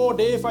இருந்தேன். one more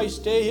day if I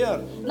stay here,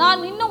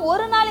 நான் இன்னும்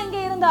ஒரு நாள்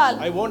இங்கே இருந்தால்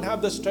I won't have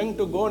the strength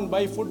to go and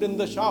buy food in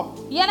the shop.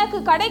 எனக்கு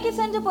கடைக்கு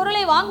சென்று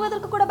பொருளை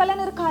வாங்குவதற்கு கூட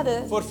பலன் இருக்காது.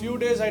 For few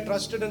days I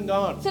trusted in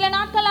God. சில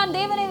நாட்கள் நான்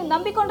தேவனை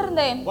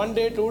நம்பிக்கொண்டிருந்தேன். One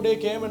day, 2 days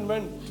came and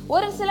went.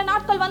 ஒரு சில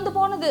நாட்கள் வந்து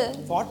போனது.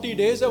 40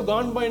 days have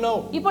gone by now.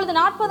 இப்பொழுது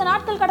 40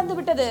 நாட்கள் கடந்து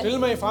விட்டது. Still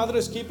my father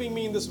is keeping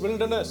me in this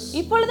wilderness.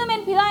 இப்பொழுதும்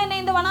என் பிதா என்னை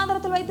இந்த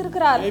வனாந்தரத்தில்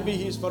வைத்திருக்கிறார். Maybe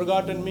he's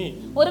forgotten me.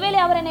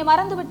 ஒருவேளை அவர் என்னை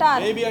மறந்து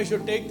விட்டார். Maybe I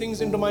should take things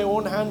into my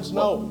own hands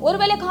now.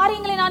 ஒருவேளை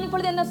காரியங்களை நான்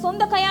இப்பொழுது என்ன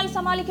சொந்த கையால்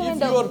சமாளிக்க If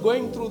வேண்டும். you are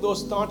going through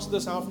those thoughts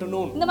this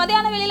afternoon, இந்த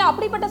மத்தியான வேளையில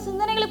அப்படிப்பட்ட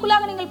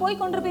சிந்தனைகளுக்குள்ளாக நீங்கள் போய்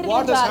கொண்டிருப்பீர்கள்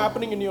what is என்றால்,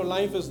 happening in your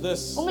life is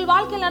this. உங்கள்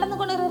வாழ்க்கையில் நடந்து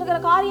கொண்டிருக்கிற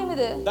காரியம்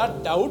இது. That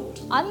doubt,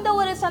 அந்த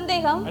ஒரு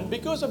சந்தேகம், and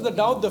because of the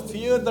doubt, the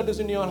fear that is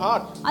in your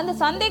heart. அந்த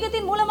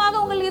சந்தேகத்தின்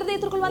மூலமாக உங்கள்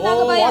இருதயத்திற்குள் வந்த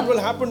Oh, பயம். what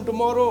will happen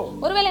tomorrow?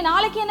 ஒருவேளை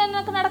நாளைக்கு என்ன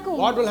எனக்கு நடக்கும்?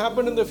 What will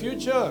happen in the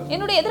future?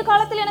 என்னுடைய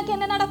எதிர்காலத்தில் எனக்கு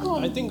என்ன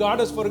நடக்கும்? I think God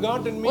has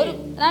forgotten me.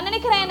 நான்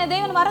நினைக்கிறேன் என்னை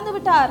தேவன் மறந்து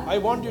விட்டார். I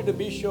want you to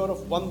be sure of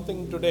one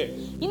thing today.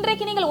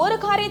 இன்றைக்கு நீங்கள் ஒரு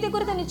காரியத்தை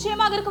குறித்து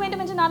நிச்சயமாக இருக்க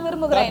வேண்டும் என்று நான்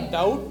விரும்புகிறேன். That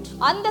doubt,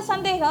 அந்த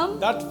சந்தேகம்,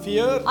 that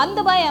fear, அந்த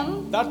பயம்,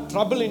 that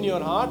trouble in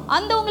your heart,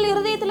 அந்த உங்கள்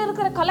இருதயத்தில்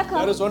இருக்கிற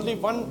கலக்கம், there is only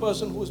one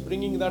person who is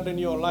bringing that in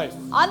your life.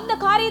 அந்த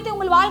காரியத்தை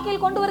உங்கள்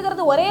வாழ்க்கையில் கொண்டு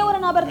வருகிறது ஒரே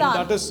ஒரு நபர்தான்.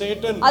 That is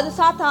Satan. அது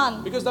சாத்தான்.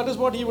 Because that is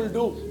what he will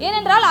do.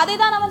 ஏனென்றால் அதை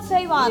தான் அவன் He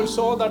செய்வான். will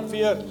sow that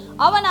fear.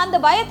 அவன் அந்த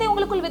பயத்தை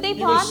உங்களுக்குள் He will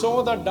விதைப்பான். sow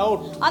that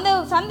doubt. அந்த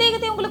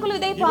சந்தேகத்தை உங்களுக்குள் He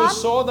will விதைப்பான்.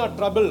 sow that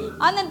trouble.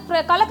 அந்த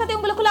கலக்கத்தை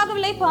உங்களுக்குள்ளாக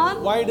விளைப்பான்.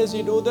 Why does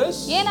he do this?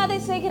 ஏன் அதை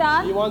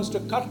செய்கிறான்? He wants to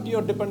cut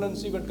your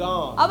dependency with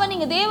God. அவன்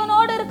நீங்க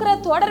தேவனோடு இருக்கிற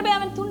தொடர்பை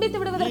அவன் துண்டித்து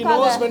விடுவதற்காக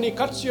கொண்டிருப்பதற்காக knows when he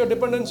cuts your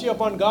dependency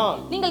upon God.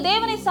 நீங்கள்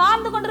தேவனை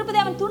சார்ந்து கொண்டிருப்பதை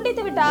அவன்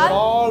துண்டித்து விட்டார்.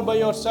 You're all by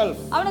yourself.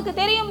 அவனுக்கு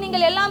தெரியும்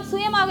நீங்கள் எல்லாம்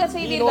சுயமாக He knows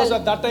செய்தீர்கள்.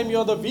 at that time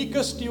you're the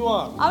weakest you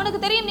are.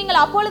 அவனுக்கு தெரியும்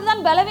நீங்கள்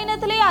அப்பொழுதுதான்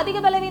பலவீனத்திலே அதிக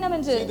பலவீனம்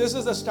என்று. See, this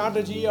is the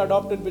strategy he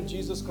adopted with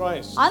Jesus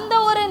Christ. அந்த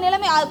ஒரு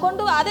நிலைமை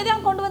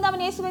அதைதான் கொண்டு வந்து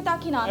அவன் இயேசுவை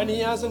தாக்கினான். And he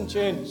hasn't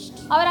changed.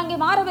 அவர் அங்கே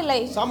மாறவில்லை.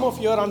 Some of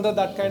you are under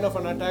that kind of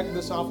an attack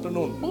this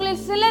afternoon.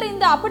 உங்களில் சிலர்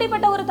இந்த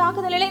அப்படிப்பட்ட ஒரு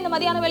தாக்குதலிலே இந்த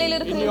மதியான வேளையில் In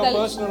your இருக்கிறீர்கள்.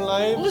 personal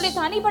lives, உங்களுடைய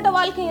தனிப்பட்ட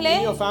வாழ்க்கையிலே,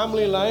 in your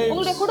family lives,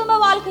 உங்களுடைய குடும்ப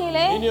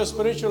வாழ்க்கையிலே, in your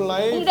spiritual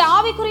life, உங்களுடைய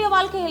ஆவிக்குரிய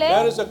வாழ்க்கையிலே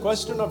there is a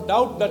question of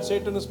doubt that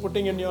Satan is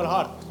putting in your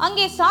heart.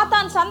 அங்கே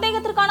சாத்தான்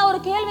சந்தேகத்திற்கான ஒரு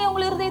கேள்வியை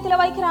உங்கள் இருதயத்திலே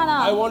வைக்கிறானா?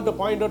 I want to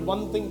point out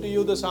one thing to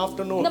you this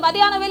afternoon. இந்த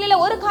மதியான வேளையிலே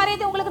ஒரு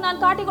காரியத்தை உங்களுக்கு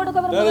நான் காட்டி கொடுக்க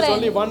There is விரும்புகிறேன்.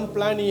 only one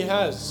plan he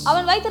has.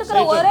 அவன் வைத்திருக்கிற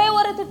ஒரே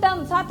ஒரு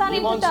திட்டம், He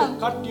சாத்தானின் wants திட்டம்.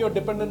 to cut your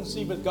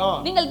dependency with God.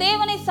 நீங்கள்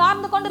தேவனை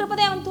சார்ந்து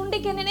கொண்டிருப்பதை அவன்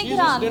துண்டிக்க Jesus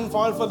நினைக்கிறான். didn't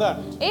fall for that.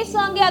 இயேசு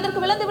அங்கே அதற்கு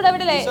விழுந்து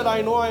விடவில்லை. He said,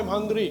 I know I'm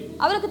hungry.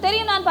 அவருக்கு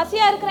தெரியும் நான்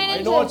பசியா இருக்கிறேன் I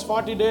என்று. know it's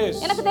 40 days.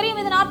 எனக்கு தெரியும்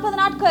இது 40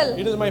 நாட்கள்.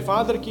 It is my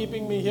Father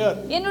keeping me here.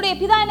 என்னுடைய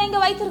பிதா என்னை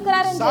இங்க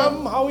வைத்திருக்கிறார் என்று.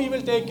 Somehow he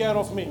will take care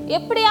of me.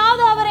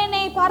 எப்படியாவது அவர்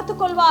என்னை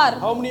பார்த்துக் கொள்வார்.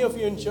 How many of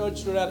you in church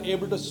today are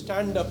able to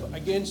stand up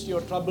against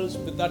your troubles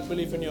with that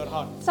belief in your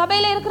heart?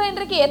 சபையில இருக்கிற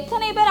இன்றைக்கு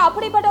எத்தனை பேர்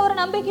அப்படிப்பட்ட ஒரு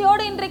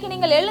நம்பிக்கையோடு இன்றைக்கு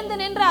நீங்கள் எழுந்து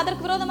நின்று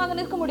அதற்கு விரோதமாக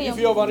நிற்க முடியும்?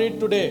 If you are worried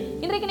today,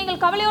 இன்றைக்கு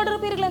நீங்கள் கவலையோடு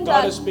இருப்பீர்கள் God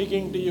என்றால் is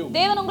speaking to you.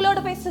 தேவன்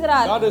உங்களோடு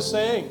பேசுகிறார். God is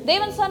saying,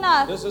 தேவன்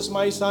சொன்னார், this is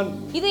my son.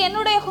 இது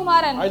என்னுடைய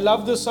குமாரன். I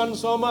love this son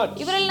so much.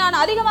 இவரில் நான்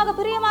அதிகமாக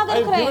பிரியமாக I have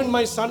இருக்கிறேன். given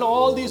my son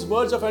all these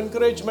words of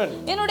encouragement.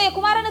 என்னுடைய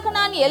குமாரனுக்கு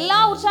நான் எல்லா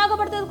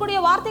உற்சாகப்படுத்தக்கூடிய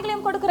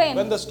வார்த்தைகளையும் கொடுக்கிறேன்.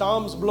 When the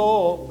storms blow,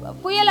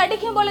 புயல்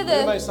அடிக்கும் பொழுது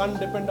will my son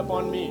depend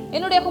upon me?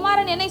 என்னுடைய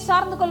குமாரன் என்னை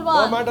சார்ந்து No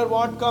கொள்வான். matter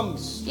what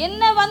comes,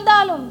 என்ன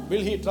வந்தாலும்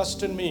will he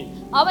trust in me?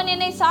 அவன்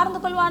என்னை சார்ந்து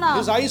கொள்வானா?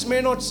 His eyes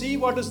may not see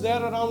what is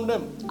there around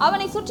him.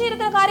 அவனை சுற்றி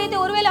இருக்கிற காரியத்தை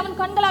ஒருவேளை அவன்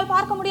கண்களால்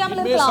பார்க்க முடியாமல்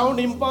It may இருக்கலாம். sound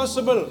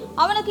impossible,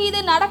 அவனுக்கு இது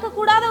நடக்க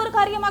கூடாத ஒரு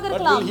காரியமாக but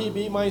இருக்கலாம். will he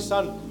be my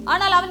son?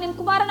 ஆனால் அவன் என்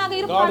குமாரனாக God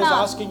is இருப்பானா?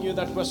 asking you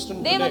that question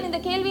தேவன் today. இந்த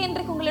கேள்வி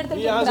இன்றைக்கு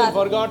உங்களிடத்தில் He hasn't கேட்கிறார்.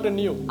 forgotten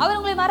you. அவர்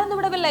உங்களை மறந்து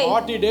விடவில்லை.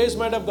 40 days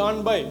might have gone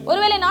by.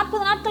 ஒருவேளை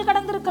 40 நாட்கள்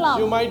கடந்திருக்கலாம்.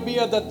 You might be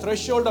at the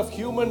threshold of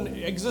human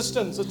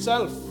existence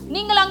itself.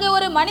 நீங்கள் அங்கே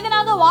ஒரு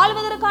மனிதனாக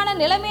வாழ்வதற்கான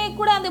நிலைமையை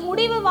கூட அந்த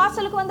முடிவு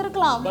வாசலுக்கு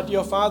வந்திருக்கலாம். But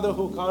your Father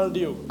who called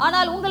you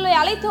ஆனால் உங்களை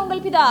அழைத்த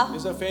உங்கள் பிதா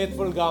is a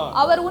faithful God.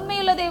 அவர்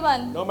உண்மையுள்ள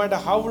தேவன். No matter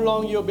how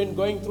long you've been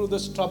going through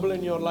this trouble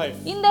in your life,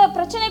 இந்த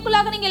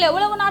பிரச்சனைக்குள்ளாக நீங்கள்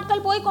எவ்வளவு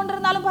நாட்கள் போய்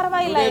கொண்டிருந்தாலும்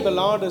பரவாயில்லை. today the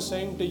Lord is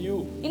saying to you,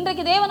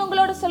 இன்றைக்கு தேவன்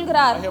உங்களோடு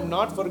சொல்கிறார், I have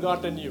not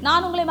forgotten you.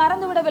 நான் உங்களை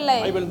மறந்து விடவில்லை.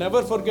 I will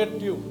never forget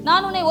you.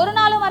 நான் உன்னை ஒரு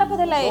நாளும்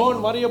மறப்பதில்லை.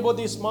 Don't worry about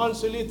these small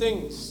silly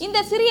things. இந்த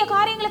சிறிய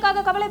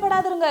காரியங்களுக்காக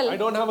கவலைப்படாதீர்கள். I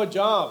don't have a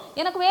job.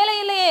 எனக்கு வேலை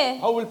இல்லையே.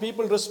 How will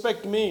people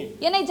respect me?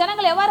 என்னை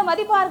ஜனங்கள் எவ்வாறு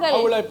மதிப்பார்கள்?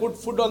 How will I put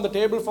food on the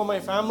table for my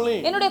family?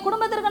 என்னுடைய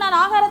குடும்பத்திற்கு நான்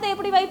ஆகாரத்தை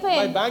எப்படி வைப்பேன்?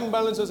 My bank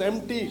balance is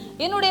empty.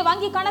 என்னுடைய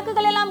வங்கி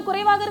கணக்குகள் எல்லாம்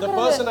குறைவாக The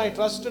இருக்கிறது. person I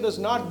trusted is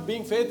not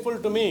being faithful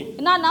to me.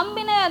 நான்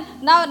நம்பின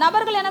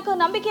நபர்கள் எனக்கு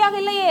நம்பிக்கையாக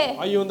இல்லையே.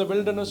 Are you in the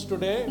wilderness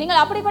today?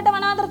 நீங்கள் அப்படிப்பட்ட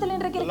வனாந்தரத்தில்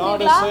இன்றைக்கு The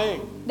Lord is இருக்கிறீர்களா?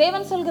 saying,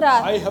 தேவன்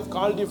சொல்கிறார், I have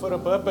called you for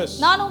a purpose.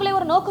 நான் உங்களை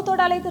ஒரு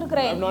நோக்கத்தோடு I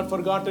அழைத்திருக்கிறேன். have not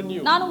forgotten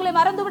you. நான் உங்களை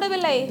மறந்து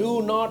விடவில்லை. Do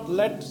not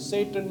let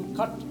Satan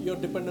cut your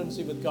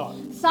dependency with God.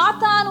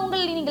 சாத்தான்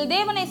நீங்கள்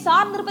தேவனை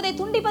சார்ந்திருப்பதை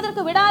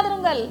துண்டிப்பதற்கு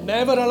விடாதிருங்கள்.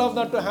 Never allow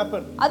that to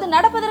happen. அது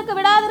நடப்பதற்கு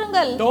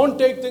விடாதிருங்கள். Don't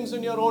take things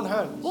in your own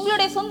hands.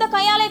 உங்களுடைய சொந்த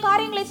கையாலே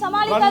காரியங்களை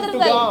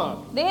சமாளிக்காதீர்கள். Run to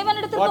God.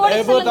 தேவனிடத்தில் ஓடி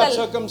Whatever that செல்லுங்கள்.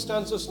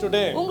 circumstances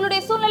today, உங்களுடைய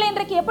சூழ்நிலை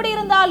இன்றைக்கு எப்படி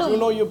இருந்தாலும்,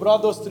 you know you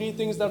brought those 3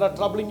 things that are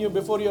troubling you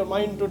before your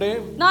mind today.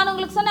 நான்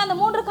உங்களுக்கு சொன்ன அந்த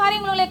 3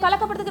 காரியங்களுடைய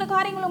கலக்கப்படுத்துகிற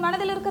காரியங்கள் உங்கள்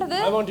மனதில் இருக்கிறது.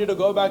 I want you to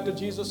go back to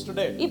Jesus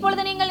today.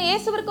 இப்பொழுது நீங்கள்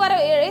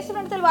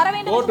இயேசுவிடத்தில் வர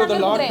வேண்டும் Go என்று to the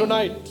நான் Lord விரும்புகிறேன்.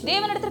 tonight.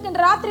 தேவனிடத்திற்கு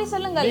இன்று ராத்திரி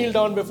செல்லுங்கள். Kneel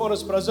down before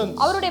His presence.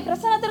 அவருடைய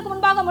பிரசன்னத்திற்கு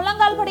முன்பாக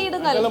முழங்கால்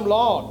படியிடுங்கள். Tell Him,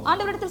 Lord,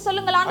 ஆண்டவரிடத்தில்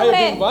சொல்லுங்கள், I have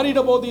ஆண்டவரே, been worried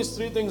about these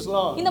 3 things,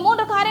 Lord. இந்த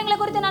 3 காரியங்களை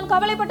குறித்து நான்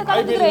கவலைப்பட்டு I have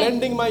been கலங்குகிறேன்.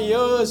 lending my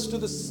ears to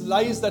the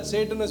lies that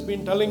Satan has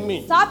been telling me.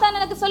 சாத்தான்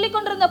எனக்கு சொல்லிக்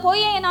கொண்டிருந்த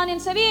பொய்யை நான்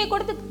என் செவியை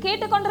கொடுத்து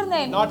கேட்டுக்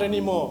கொண்டிருந்தேன். Not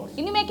anymore.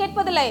 இனிமே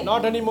கேட்பதில்லை.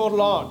 Not anymore,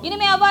 Lord.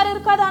 இனிமே அவ்வாறு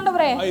இருக்காது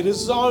ஆண்டவரே. I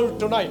resolve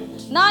tonight.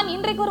 நான்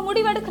இன்றைக்கு ஒரு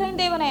முடிவு எடுக்கிறேன்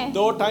தேவனே.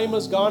 Though time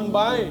has gone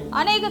by,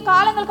 அநேக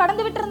காலங்கள்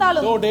கடந்து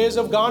விட்டிருந்தாலும், though days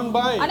have gone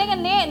by, அநேக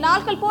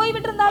நாட்கள் போய் I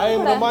விட்டிருந்தாலும் am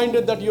கூட,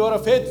 reminded that you are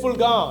a faithful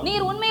God.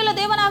 நீர் உண்மையுள்ள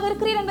தேவனாக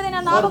இருக்கிறீர் என்பதை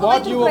நான் For ஞாபகம்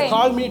what you have வைத்திருக்கிறேன்.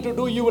 called me to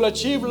do, you will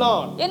achieve,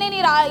 Lord. என்னை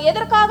நீர்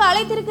எதற்காக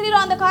அழைத்திருக்கிறீரோ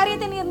அந்த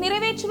காரியத்தை நீர்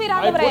நிறைவேற்றுவீர் I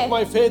ஆண்டவரே. put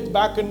my faith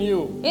back in you.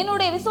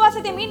 என்னுடைய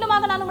விசுவாசத்தை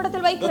மீண்டுமாக நான்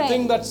உம்மிடத்தில் The வைக்கிறேன்.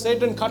 thing that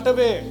Satan cut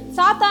away,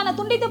 சாத்தானை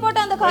துண்டித்து போட்ட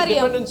அந்த my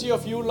காரியம், dependency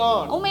of you,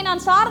 Lord. உம்மை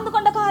நான் சார்ந்து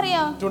கொண்ட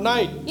காரியம்,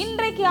 Tonight,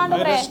 இன்றைக்கு I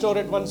ஆண்டவரே restore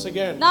it once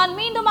again. நான்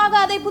மீண்டுமாக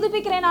அதை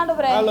புதுப்பிக்கிறேன்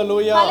ஆண்டவரே.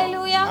 Hallelujah.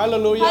 Hallelujah.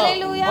 Hallelujah.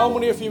 Hallelujah. How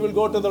many of you will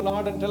go to the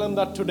Lord and tell Him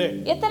that today?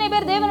 எத்தனை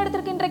பேர்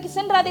தேவனிடத்திற்கு இன்றைக்கு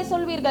சென்று அதை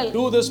சொல்வீர்கள்?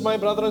 Do this, my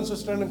brother and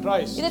sister in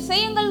Christ. இதை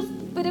செய்யுங்கள்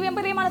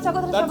பிரியமான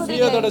சகோதர that fear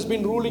சகோதரிகளே, that has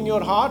been ruling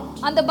your heart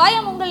அந்த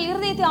பயம் உங்கள்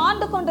இருதயத்தை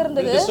ஆண்டு will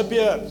கொண்டிருந்தது,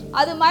 disappear.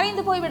 அது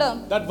மறைந்து போய்விடும்.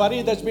 That worry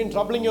that's been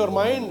troubling your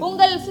mind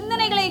உங்கள்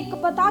சிந்தனைகளை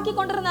தாக்கி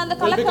கொண்டிருந்த அந்த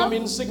will become கலக்கம்,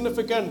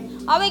 insignificant,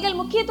 அவைகள்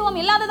முக்கியத்துவம்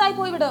இல்லாததாய்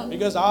போய்விடும்.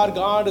 because our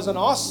God is an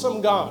awesome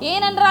God.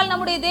 ஏனென்றால்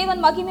நம்முடைய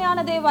தேவன்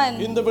மகிமையான தேவன்.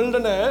 In the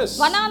wilderness,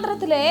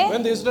 வனாந்திரத்திலே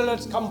when the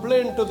Israelites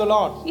complained to the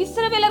Lord,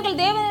 இஸ்ரவேலர்கள்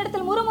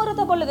தேவனிடத்தில்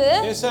முறுமுறுத்த பொழுது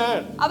they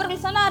said,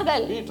 அவர்கள்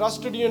சொன்னார்கள், we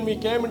trusted you and we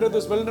came into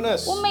this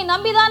wilderness. உம்மை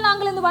நம்பிதான்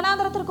நாங்கள் இந்த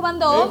வனாந்திரத்திற்கு வந்தோம்.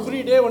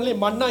 Every day only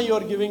manna you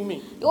are giving me.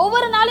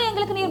 ஒவ்வொரு நாளும்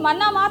எங்களுக்கு நீர்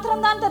மன்னா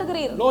மாத்திரம் தான்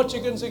தருகிறீர். No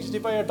chicken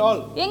 65 at all.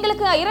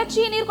 எங்களுக்கு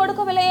இறைச்சி நீர்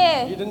கொடுக்கவில்லையே.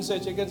 He didn't say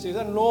chicken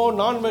 65, no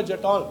non-veg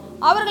at all.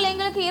 அவர்கள்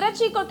எங்களுக்கு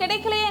இறைச்சி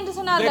கிடைக்கலையே என்று They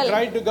சொன்னார்கள்.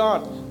 cried to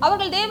God.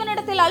 அவர்கள்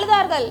தேவனிடத்தில்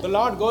அழுதார்கள். The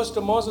Lord goes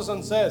to Moses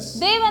and says,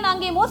 தேவன்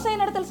அங்கே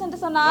மோசேயினிடத்தில் சென்று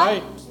சொன்னார்,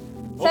 right,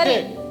 சரி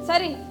okay,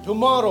 சரி,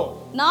 tomorrow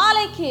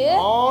நாளைக்கு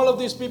all of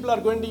these people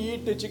are going to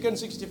eat chicken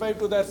 65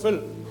 to their fill.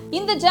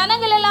 இந்த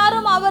ஜனங்கள்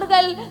எல்லாரும்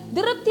அவர்கள்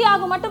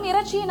திருப்தியாக மட்டும்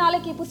இறைச்சியை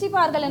நாளைக்கு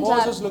புசிப்பார்கள்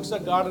என்றார். Moses looks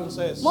at God and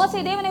says,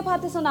 மோசே தேவனை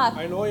பார்த்து சொன்னார்,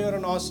 I know you're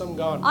an awesome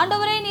God.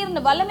 ஆண்டவரே நீர்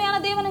வல்லமையான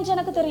தேவன் என்று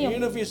எனக்கு தெரியும்.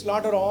 Even if we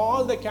slaughter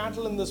all the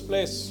cattle in this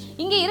place,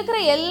 இங்கே இருக்கிற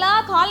எல்லா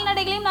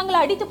கால்நடைகளையும் நாங்கள்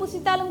அடித்து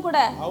புசித்தாலும் கூட,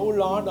 how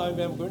Lord I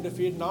am going to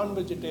feed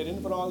non-vegetarian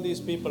for all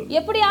these people.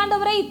 எப்படி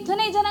ஆண்டவரே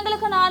இத்தனை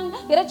ஜனங்களுக்கு நான்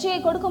இறைச்சியை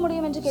கொடுக்க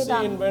முடியும் என்று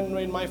கேட்டார். See,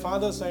 when my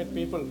father's side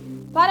people,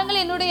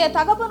 பாருங்கள், என்னுடைய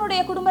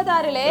தகப்பனுடைய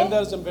குடும்பத்தாரிலே when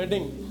there's a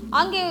wedding,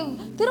 அங்கே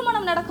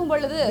திருமணம் நடக்கும்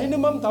பொழுது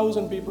minimum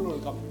 1000 people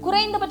will come.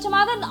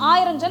 குறைந்தபட்சமாக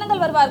 1000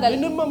 ஜனங்கள் வருவார்கள்.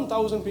 Minimum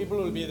 1000 people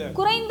will be there.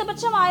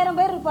 குறைந்தபட்சம் 1000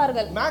 பேர்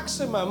இருப்பார்கள்.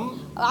 Maximum,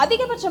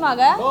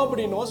 அதிகபட்சமாக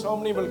nobody knows how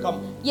many will come.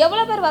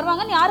 எவ்வளவு பேர்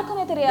வருவாங்கன்னு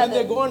யாருக்குமே When தெரியாது.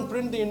 they go and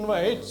print the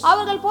invites,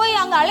 அவர்கள் போய்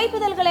அங்க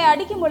அழைப்பிதழ்களை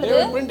அடிக்கும் they பொழுது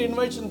will print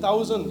invites in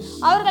thousands.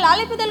 அவர்கள்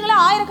அழைப்பிதழ்களை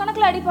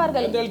ஆயிரக்கணக்கில்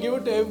அடிப்பார்கள். And they'll give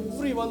it to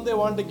everyone they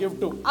want to give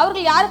to.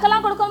 அவர்கள்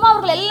யாருக்கெல்லாம் கொடுக்கணுமோ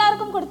அவர்கள்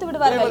எல்லாருக்கும் கொடுத்து They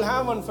விடுவார்கள். will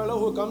have one fellow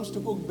who comes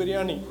to cook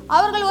biryani.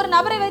 அவர்கள் ஒரு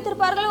நபரை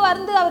வைத்திருப்பார்கள்,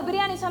 வந்து அவர்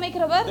biryani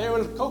சமைக்கிறவர். They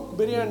will cook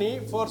biryani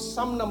for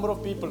some number of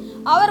people.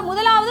 அவர்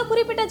முதலாவது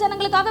குறிப்பிட்ட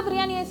ஜனங்களுக்காக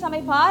பிரியாணியை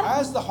சமைப்பார்.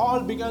 As the hall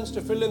begins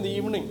to fill in the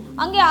evening,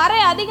 அங்கே அறை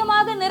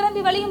அதிகமாக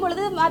நிரம்பி வழியும்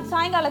பொழுது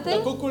சாயங்காலத்தில்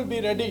the cook will be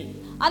ready.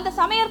 அந்த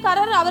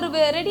சமையற்காரர் அவர்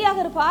ரெடியாக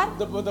இருப்பார்.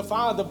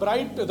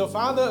 The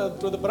father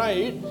to the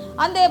bride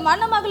அந்த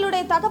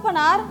மணமகளுடைய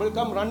தகப்பனார் will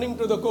come running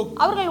to the cook.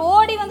 அவர்கள்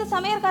ஓடி வந்து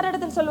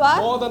சமையற்காரரிடத்தில்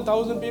சொல்வார், More than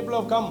 1000 people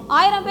have come.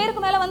 1000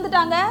 பேருக்கு மேல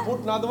வந்துட்டாங்க.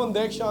 Put another one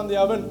deksha on the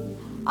oven.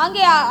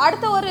 அங்கே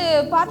அடுத்த ஒரு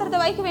பாத்திரத்தை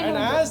வைக்க And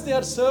வேண்டும். as they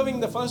are serving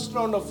the first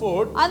round of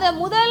food, அந்த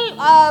முதல்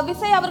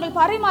விசை அவர்கள்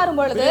பரிமாறும்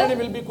பொழுது biryani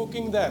will be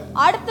cooking there.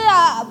 அடுத்த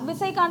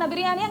விசைக்கான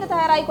பிரியாணி அங்க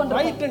தயாராகி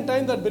கொண்டிருக்கும். Right in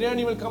time that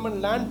biryani will come and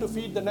land to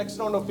feed the next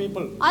round of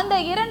people. அந்த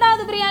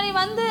இரண்டாவது பிரியாணி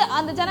வந்து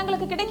அந்த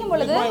ஜனங்களுக்கு கிடைக்கும்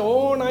பொழுது, With my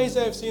own eyes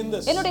I have seen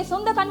this. என்னுடைய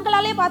சொந்த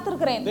கண்களாலே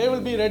பார்த்திருக்கிறேன். They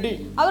will be ready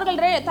அவர்கள்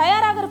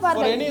தயாராக for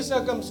இருப்பார்கள் any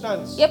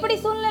circumstance. எப்படி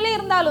சூழ்நிலை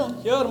இருந்தாலும்.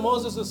 Here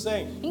Moses is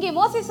saying, இங்கே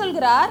மோசே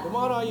சொல்கிறார்,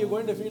 tomorrow are you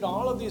going to feed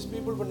all of these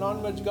people with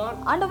non-veg God?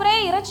 ஆண்டவரே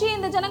இறைச்சி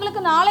இந்த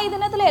ஜனங்களுக்கு நாளை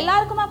தினத்துல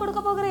எல்லாருக்குமா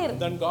கொடுக்க போகிறீர்?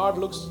 Then the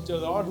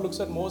Lord looks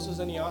at Moses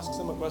and he asks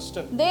him a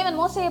question. தேவன்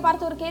மோசேயை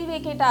பார்த்து ஒரு கேள்வியை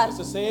கேட்டார்.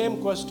 It's the same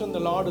question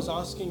the Lord is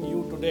asking you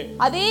today.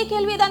 அதே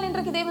கேள்விதான்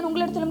இன்றைக்கு தேவன்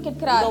உங்களிடத்திலும்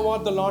கேட்கிறார். You know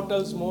what the Lord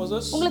tells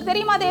Moses? உங்களுக்கு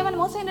தெரியுமா தேவன்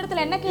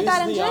மோசேயினிடத்தில் என்ன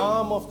கேட்டார் Is என்று? the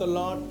arm of the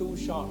Lord too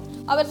short?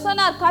 அவர்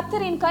சொன்னார்,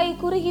 கர்த்தரின் கை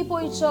குறுகி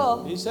போயிச்சோ.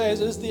 He says,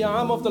 is the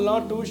arm of the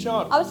Lord too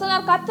short? அவர்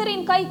சொன்னார்,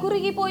 கர்த்தரின் கை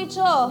குறுகி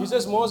போயிச்சோ. He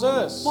says,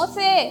 Moses,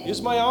 மோசே,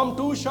 is my arm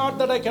too short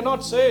that I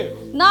cannot save?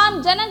 நான்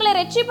ஜனங்களை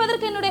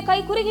ரட்சிப்பதற்கு என்னுடைய கை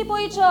குறுகி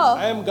போயிச்சோ.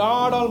 I am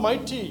God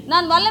Almighty.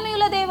 நான்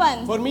வல்லமையுள்ள தேவன்.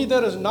 For me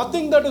there is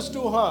nothing that is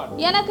too hard.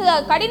 எனக்கு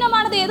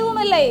கடினமானது எதுவும்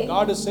இல்லை.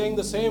 God is saying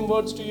the same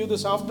words to you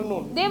this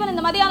afternoon. தேவன்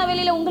இந்த மதியான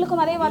வேளையில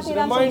உங்களுக்கும் அதே வார்த்தையை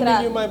தான் Reminding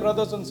சொல்கிறார். you, my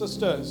brothers and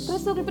sisters.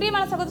 கிறிஸ்துவுக்குள்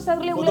பிரியமான சகோதர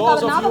சகோதரிகளே, For உங்களுக்கு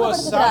those our of you who are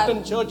ஞாபகப்படுத்துகிறார். sat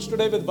in church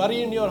today with worry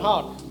in your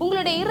heart,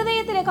 உங்களுடைய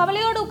இருதயத்திலே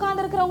கவலையோடு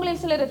உட்கார்ந்து இருக்கிறவங்களில்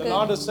the சிலருக்கு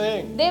Lord is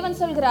saying, தேவன்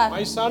சொல்கிறார்,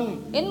 my son,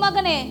 என்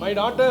மகனே, my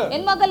daughter,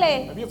 என் மகளே,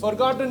 have you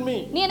forgotten me?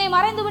 நீ என்னை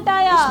மறந்து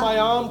விட்டாயா? Is my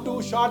arm too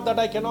short that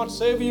I cannot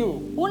save you?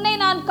 உன்னை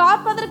நான்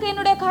காப்பதற்கு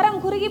என்னுடைய கரம்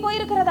குறுகி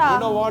போயிருக்கிறதா?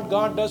 You know what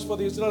God does for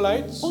the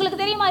Israelites?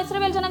 உங்களுக்கு தெரியுமா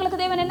இஸ்ரவேல்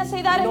ஜனங்களுக்கு தேவன் என்ன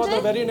செய்தார் You know என்று?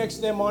 the very next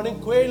day morning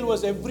quail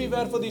was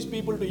everywhere for these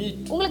people to eat.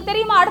 உங்களுக்கு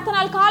தெரியுமா அடுத்த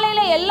நாள்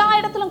காலையில எல்லா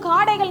இடத்திலும்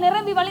காடைகள்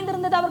நிரம்பி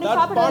வழிந்திருந்தது அவர்கள் That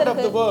part of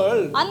சாப்பிடுவதற்கு. the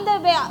world, அந்த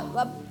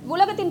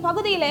உலகத்தின்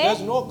பகுதியிலே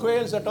there's no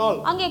quails at all.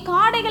 அங்கே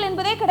காடைகள்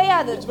என்பதே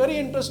கிடையாது. It's very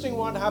interesting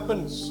what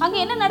happens. அங்கே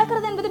என்ன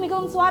நடக்கிறது என்பது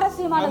மிகவும் I'm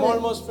சுவாரஸ்யமானது.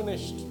 almost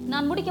finished.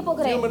 நான் முடிக்க Few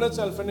போகிறேன். minutes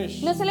I'll finish.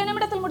 இன்னும் சில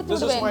நிமிடத்தில் முடித்து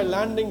This is விடுவேன். my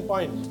landing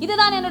point.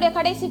 இதுதான் என்னுடைய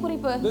கடைசி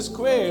குறிப்பு. This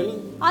quail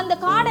அந்த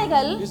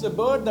காடைகள் is a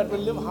bird that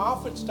will live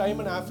half its time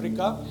in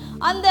Africa.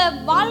 அந்த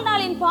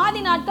வாழ்நாளின்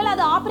பாதி நாட்கள்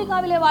அது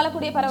ஆப்பிரிக்காவிலே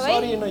வாழக்கூடிய பறவை.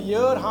 Sorry, in a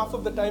year half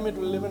of the time it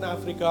will live in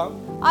Africa.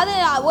 அது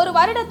ஒரு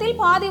வருடத்தில்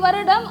பாதி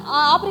வருடம்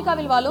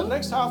ஆப்பிரிக்காவில் வாழும். The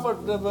next half of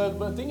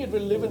the thing it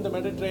will live in the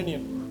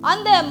Mediterranean.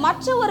 அந்த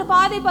மற்ற ஒரு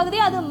பாதி பகுதி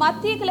அது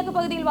மத்திய கிழக்கு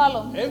பகுதியில்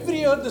வாழும். Every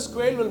year this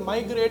quail will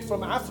migrate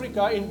from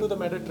Africa into the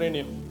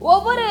Mediterranean.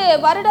 ஒவ்வொரு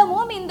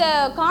வருடமும் இந்த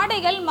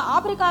காடைகள்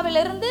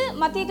ஆப்பிரிக்காவிலிருந்து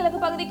மத்திய கிழக்கு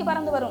பகுதிக்கு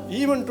பறந்து வரும்.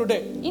 Even today.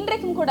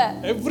 இன்றைக்கும் கூட.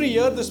 Every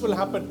year this will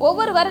happen.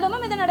 ஒவ்வொரு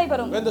வருடமும் இது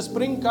நடைபெறும். When the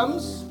spring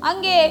comes,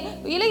 அங்கே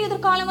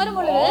இலையுதிர் காலம் வரும்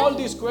பொழுது all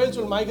these quails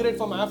will migrate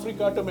from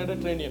Africa to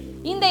Mediterranean.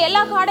 இந்த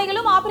எல்லா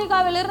காடைகளும்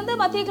ஆப்பிரிக்காவிலிருந்து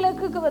மத்திய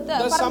கிழக்குக்கு பறந்து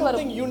வரும். There's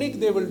something unique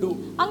they will do.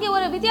 அங்கே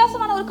ஒரு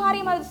வித்தியாசமான ஒரு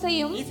காரியம் அது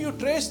செய்யும். If you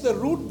trace the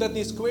route that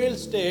these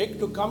quails take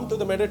to come to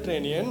the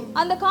Mediterranean,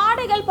 அந்த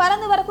காடைகள்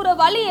பறந்து வரக்கூடிய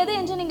வழி எது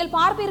என்று நீங்கள்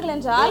பார்ப்பீர்கள்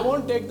என்றால் they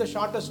won't take the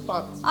shortest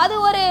path. அது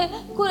ஒரு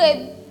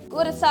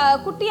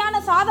குட்டியான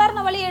சாதாரண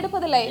வழியை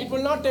எடுப்பதில்லை. It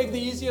will not take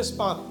the easiest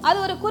path. அது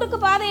ஒரு குறுக்கு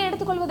பாதையை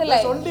எடுத்துக்கொள்வதில்லை.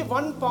 There's only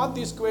one path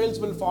these quails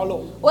will follow.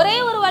 ஒரே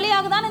ஒரு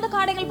வழியாக தான் இந்த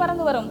காடைகள்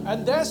பறந்து வரும். And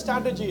their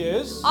strategy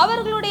is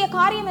அவர்களுடைய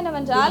காரியம்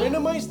என்னவென்றால் to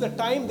minimize the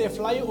time they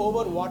fly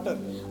over water.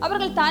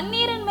 அவர்கள்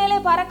தண்ணீரின் மேலே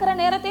பறக்கிற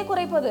நேரத்தை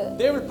குறைப்பது.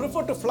 They will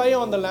prefer to fly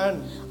on the land.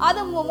 அது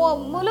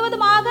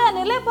முழுவதுமாக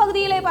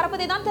நிலப்பகுதியிலே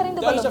பறப்பதை தான் தெரிந்து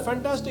கொள்ளும். There is a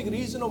fantastic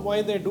reason of why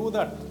they do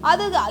that.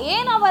 அது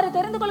ஏன் அவர்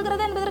தெரிந்து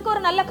கொள்கிறது என்பதற்கு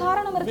ஒரு நல்ல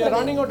காரணம் இருக்கிறது. We are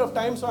running out of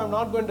time, so I am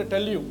not going to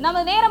tell you. நம்ம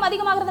நேரம்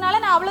அதிகமாகிறதுனால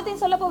நான்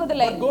அவ்வளவுதையும் சொல்ல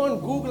போவதில்லை. But go on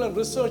Google and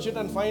research it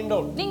and find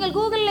out. நீங்கள்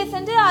கூகுளில்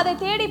சென்று அதை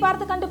தேடி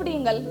பார்த்து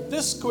கண்டுபிடியுங்கள்.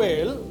 This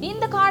quail,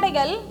 இந்த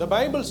காடைகள், the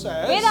Bible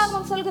says,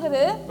 வேதாகமம்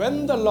சொல்கிறது, when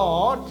the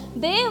Lord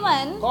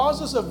தேவன்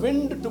causes a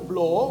wind to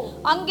blow,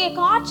 அங்கே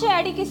காற்றை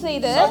அடிக்க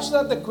செய்து such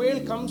that the quail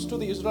comes to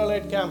the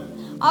Israelite camp.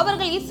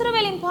 அவர்கள்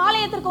இஸ்ரவேலின்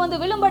பாளையத்திற்கு வந்து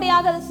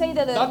விழும்படியாக அது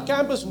செய்தது. That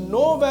camp is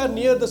nowhere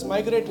near this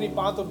migratory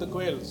path of the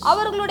quails.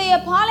 அவர்களுடைய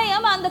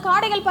பாளையம் அந்த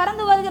காடைகள்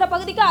பறந்து வருகிற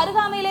பகுதிக்கு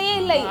அருகாமையிலேயே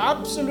இல்லை.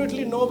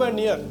 Absolutely nowhere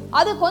near.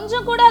 அது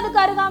கொஞ்சம் கூட அதுக்கு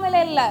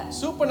அருகாமையிலே இல்ல.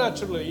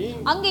 Supernaturally,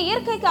 அங்கே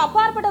இயற்கைக்கு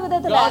அப்பாற்பட்ட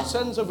விதத்துல God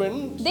sends a wind.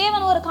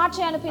 தேவன் ஒரு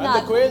காற்றை அனுப்பினார். And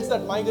the quails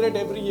that migrate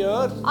every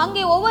year,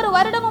 அங்கே ஒவ்வொரு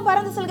வருடமும்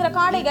பறந்து செல்கிற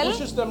காடைகள்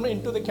pushes them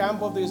into the camp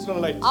of the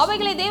Israelites.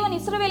 அவைகளை தேவன்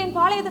இஸ்ரவேலின்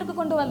பாளையத்திற்கு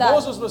கொண்டு வந்தார்.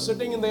 Moses was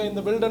sitting in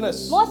the wilderness.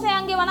 மோசே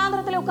அங்கே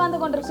வனாந்திரத்திலே உட்கார்ந்து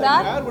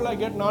கொண்டிருக்கிறார். Where will I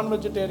get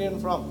non-vegetarian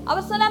from?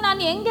 அவர் சொன்னார்,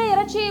 நான் எங்கே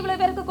இறைச்சியை இவ்வளவு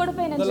பேருக்கு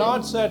கொடுப்பேன் என்று. The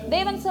Lord said,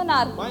 தேவன்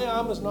சொன்னார், my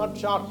arm is not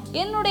short.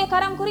 என்னுடைய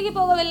கரம் குறுகி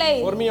போகவில்லை.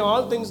 For me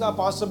all things are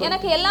possible.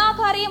 எனக்கு எல்லா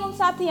காரியமும்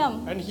சாத்தியம்.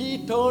 And he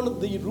turned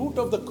the route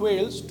of the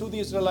quails to the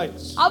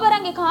Israelites. அவர்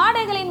அங்கே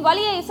காடைகளின்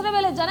வழியை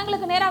இஸ்ரவேல்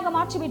ஜனங்களுக்கு நேராக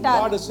மாற்றி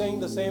விட்டார். God is saying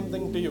the same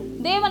thing to you.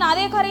 தேவன்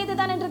அதே காரியத்தை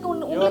தான் இன்றைக்கு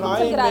உங்களுக்கு Your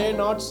eye சொல்கிறார். may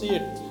not see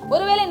it.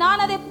 ஒருவேளை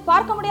நான் அதை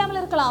பார்க்க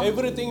முடியாமல் இருக்கலாம்.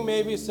 Everything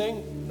may be saying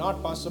not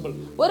possible.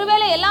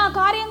 ஒருவேளை எல்லா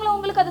காரியங்களும்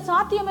உங்களுக்கு அது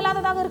சாத்தியம்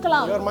இல்லாததாக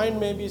இருக்கலாம். Your mind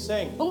may be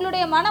saying,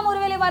 உங்களுடைய மனம்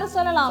ஒருவேளை வர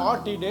சொல்லலாம்,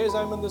 40 days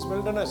I am in this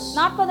wilderness.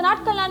 40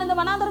 நாட்கள் நான் இந்த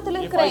வனாந்தரத்தில் If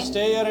I இருக்கிறேன்.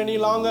 stay here any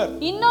longer,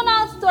 இன்னும்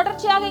நான்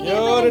தொடர்ச்சியாக இங்கே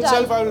here இருப்பேன் என்றால்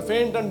itself I will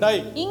faint and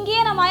die.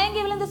 இங்கே நான்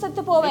மயங்கி விழுந்து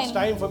செத்து போவேன். It's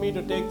time for me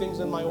to take things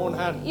in my own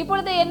hand.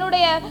 இப்பொழுது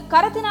என்னுடைய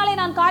கரத்தினாலே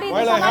நான் காரியத்தை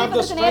While I have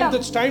the சமாளிப்பதற்கு நேரம். strength,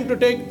 it's time to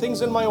take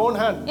things in my own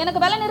hand.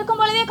 எனக்கு பலன்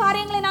இருக்கும் பொழுதே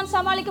காரியங்களை நான்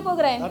சமாளிக்க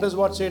போகிறேன். That is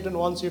what Satan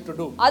wants you to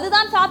do.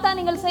 அதுதான் சாத்தான்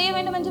நீங்கள் செய்ய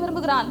வேண்டும் என்று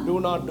விரும்புகிறான். Do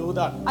not do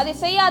that. அதை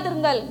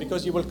செய்யாதிருங்கள்.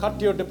 Because you will cut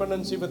your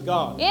dependency with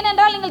God.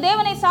 ஏனென்றால் நீங்கள்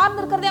தேவனை சார்ந்து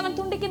இருக்கிறதை அவன்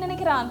துண்டிக்க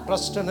நினைக்கிறான்.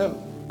 Trust in him.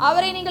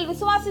 அவரை நீங்கள்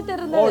விசுவாசித்து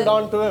இருந்தது, Hold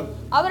on to him.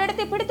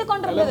 அவரிடத்தை பிடித்துக்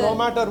கொண்டிருந்தது, No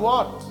matter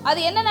what, அது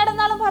என்ன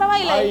நடந்தாலும்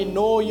பரவாயில்லை. I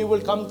know you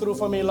will come through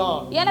for me,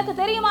 Lord. எனக்கு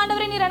தெரியும்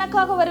ஆண்டவரே, நீர்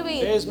எனக்காக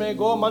வருவீர். Days may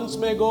go, months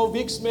may go,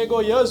 weeks may go,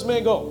 years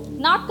may go.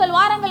 நாட்கள்,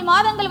 வாரங்கள்,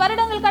 மாதங்கள்,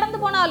 வருடங்கள் கடந்து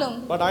போனாலும்,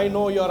 but I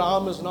know your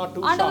arm is not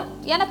too short.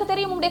 எனக்கு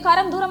தெரியும் உம்முடைய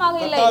கரம் தூரமாக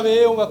இல்லை. கர்த்தாவே,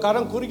 உங்க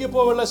கரம் குறுகி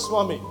போவல்ல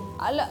சுவாமி.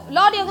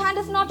 Lord, your hand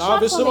is not short for me.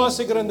 நான்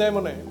விசுவாசிக்கிறேன்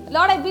தேவனே.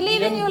 Lord, I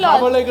believe in you, Lord.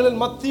 கவலைகளின்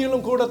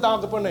மத்தியிலும் கூட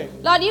தகப்பனே.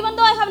 Lord, even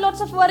though I have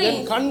lots of worries,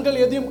 என் கண்கள்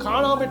எதையும்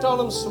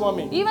காணாவிட்டாலும்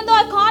சுவாமி, even though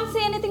I can't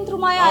see anything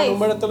through my eyes, நான்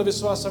உம்மிடத்தில்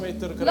விசுவாசம்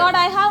வைத்திருக்கிறேன். Lord,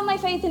 I have my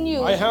faith in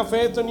you. I have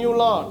faith in you,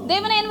 Lord.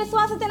 தேவனே, என்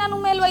விசுவாசத்தை நான்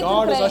உம்மேல்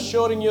வைத்திருக்கிறேன். God is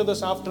assuring you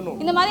this afternoon.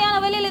 இந்த மதியான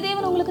வேளையிலே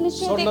தேவன் உங்களுக்கு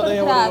நிச்சயத்தை சொன்னதை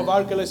கொடுக்கிறார். உங்க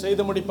வாழ்க்கையில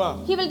செய்து முடிப்பார்.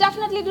 He will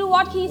definitely do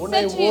what he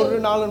உன்னை said to you. ஒரு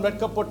நாளும்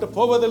வெட்கப்பட்டு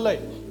போவதில்லை.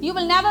 You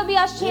will never be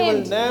He ashamed.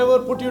 will never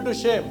put you to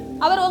shame.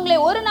 அவர் உங்களை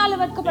ஒரு நாள்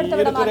வெட்கப்படுத்த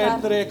விட இருக்கிற மாட்டார்.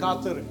 இடத்திலே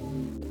காத்திரு.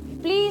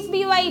 Please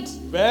be wait.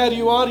 Where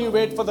you are, you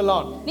wait for the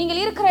Lord. நீங்கள்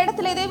இருக்கிற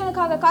இடத்திலே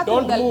தேவனுக்காக Don't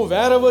காத்திருங்கள். move.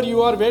 Wherever you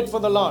are, wait for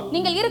the Lord.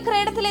 நீங்கள் இருக்கிற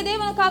இடத்திலே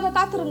தேவனுக்காக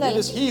காத்திருங்கள். It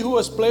is He who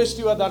has placed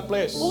you at that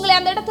place. உங்களை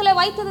அந்த இடத்திலே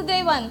வைத்தது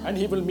தேவன். And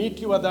He will meet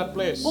you at that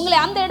place. உங்களை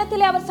அந்த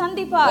இடத்திலே அவர்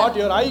சந்திப்பார். What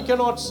your eye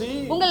cannot see,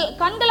 உங்கள்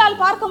கண்களால்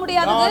பார்க்க God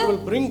முடியாதது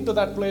will bring to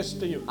that place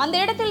to you. அந்த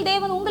இடத்தில்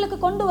தேவன் உங்களுக்கு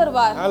கொண்டு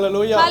வருவார்.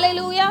 Hallelujah.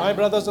 Hallelujah. My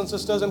brothers and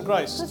sisters in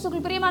Christ,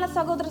 கிறிஸ்துவுக்குள் பிரியமான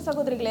சகோதர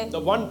சகோதரிகளே,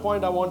 the one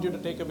point I want you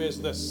to take away is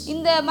this.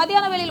 இந்த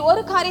மதியான வேளையில்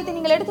ஒரு காரியத்தை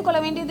நீங்கள்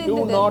எடுத்துக்கொள்ள வேண்டியது Do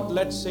இது. not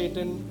let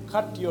Satan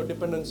cut your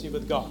dependency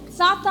with God.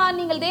 சாத்தான்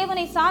நீங்கள்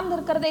தேவனை சார்ந்து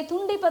இருக்கிறதை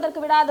துண்டிப்பதற்கு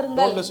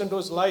விடாதிருங்கள். Don't listen to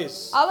his lies.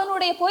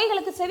 அவனுடைய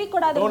பொய்களுக்கு செவி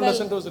கொடாதிருங்கள். Don't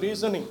listen to his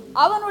reasoning.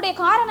 அவனுடைய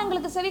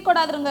காரணங்களுக்கு செவி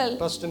கொடாதிருங்கள்.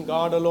 Trust in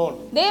God alone.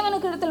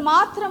 தேவனுக்கு இடத்தில்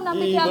மாத்திரம் He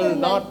நம்பிக்கையாக will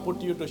இருங்கள். not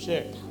put you to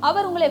shame.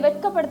 அவர் உங்களை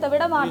வெட்கப்படுத்த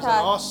விட He is an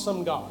மாட்டார்.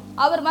 awesome God.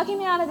 அவர்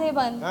மகிமையான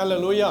தேவன்.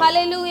 Hallelujah.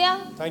 Hallelujah.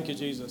 Thank you,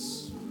 Jesus.